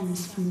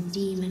stems from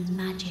demon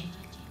magic.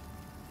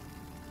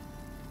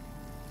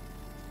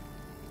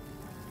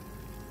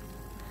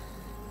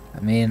 I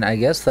mean, I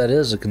guess that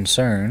is a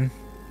concern.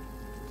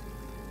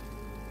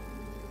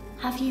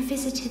 Have you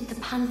visited the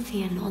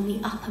Pantheon on the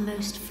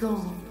uppermost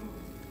floor?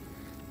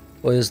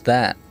 What is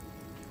that?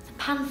 The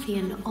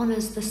Pantheon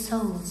honors the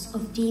souls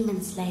of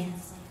demon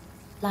slayers,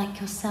 like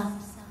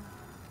yourself.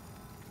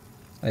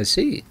 I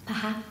see.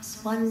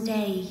 Perhaps one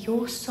day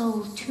your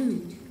soul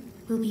too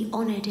will be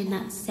honored in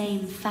that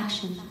same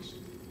fashion.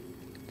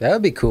 That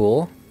would be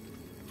cool.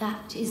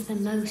 That is the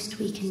most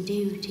we can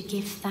do to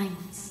give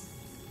thanks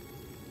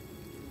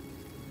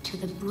to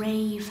the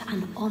brave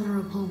and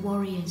honorable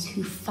warriors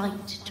who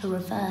fight to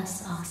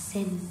reverse our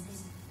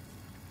sins.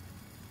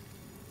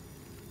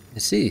 I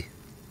see.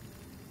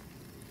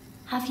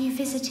 Have you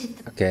visited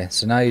the Okay,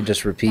 so now you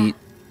just repeat.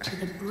 to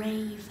the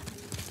brave?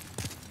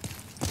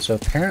 So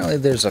apparently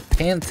there's a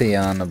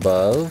pantheon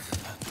above.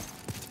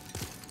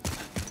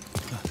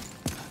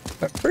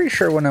 I'm pretty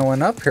sure when I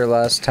went up here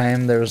last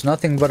time there was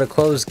nothing but a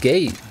closed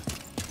gate.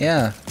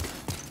 Yeah.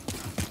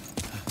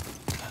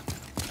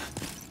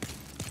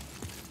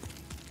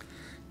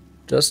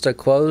 Just a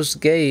closed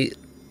gate.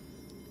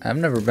 I've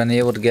never been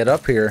able to get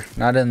up here.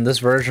 Not in this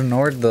version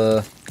or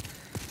the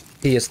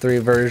PS3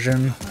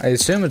 version. I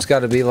assume it's got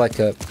to be like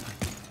a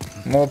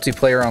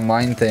multiplayer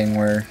online thing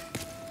where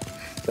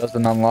it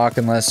doesn't unlock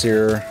unless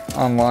you're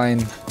online.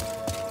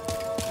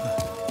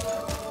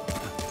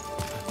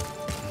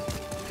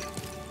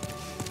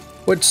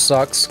 Which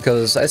sucks,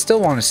 because I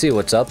still want to see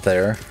what's up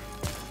there.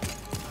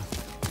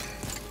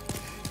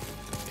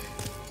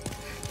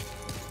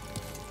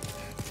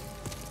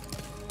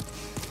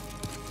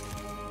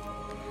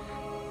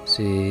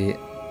 See,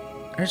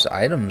 there's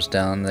items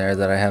down there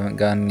that I haven't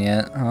gotten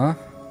yet, huh?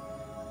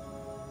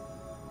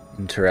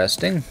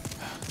 Interesting.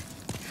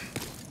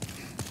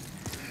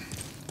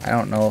 I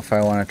don't know if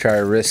I want to try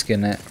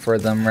risking it for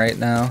them right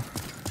now.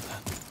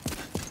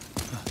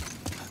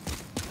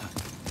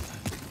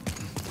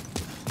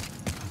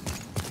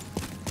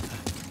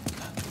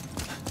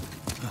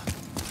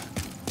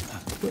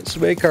 Let's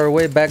make our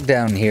way back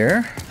down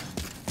here.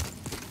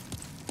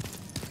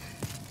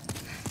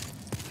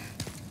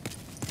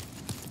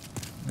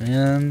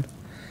 And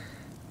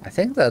I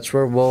think that's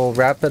where we'll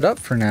wrap it up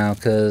for now,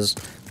 because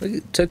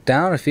we took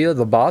down a few of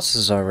the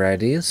bosses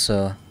already,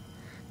 so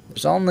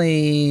there's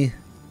only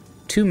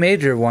 2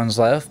 major ones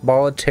left,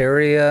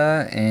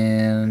 Boletaria,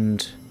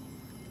 and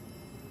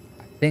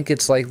I think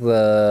it's like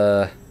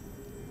the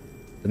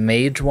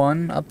mage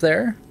one up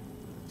there.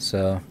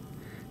 So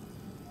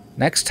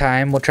next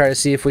time we'll try to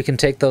see if we can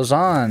take those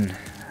on.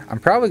 I'm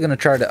probably going to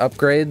try to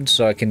upgrade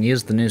so I can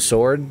use the new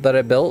sword that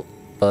I built,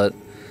 but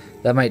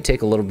that might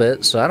take a little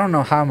bit, so I don't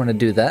know how I'm going to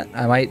do that.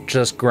 I might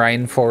just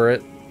grind for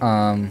it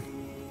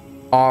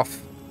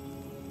off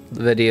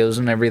the videos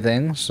and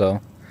everything, so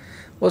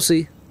we'll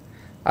see.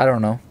 I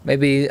don't know.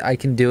 Maybe I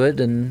can do it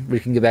and we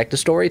can get back to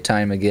story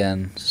time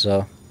again.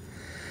 So,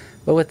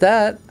 but with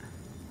that,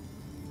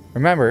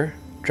 remember,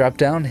 drop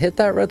down, hit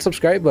that red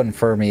subscribe button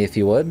for me if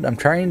you would. I'm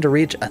trying to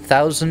reach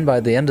 1,000 by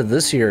the end of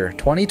this year,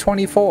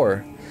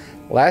 2024.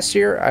 Last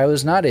year, I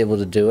was not able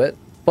to do it,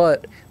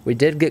 but we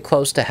did get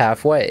close to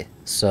halfway.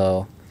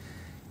 So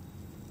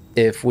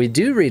if we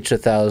do reach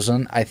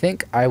 1,000, I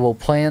think I will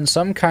plan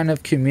some kind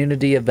of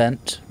community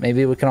event.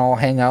 Maybe we can all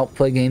hang out,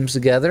 play games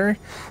together.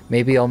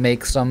 Maybe I'll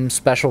make some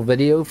special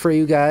video for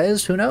you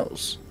guys. Who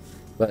knows?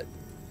 But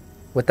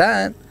with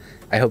that,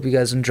 I hope you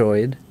guys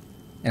enjoyed,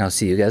 and I'll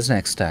see you guys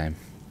next time.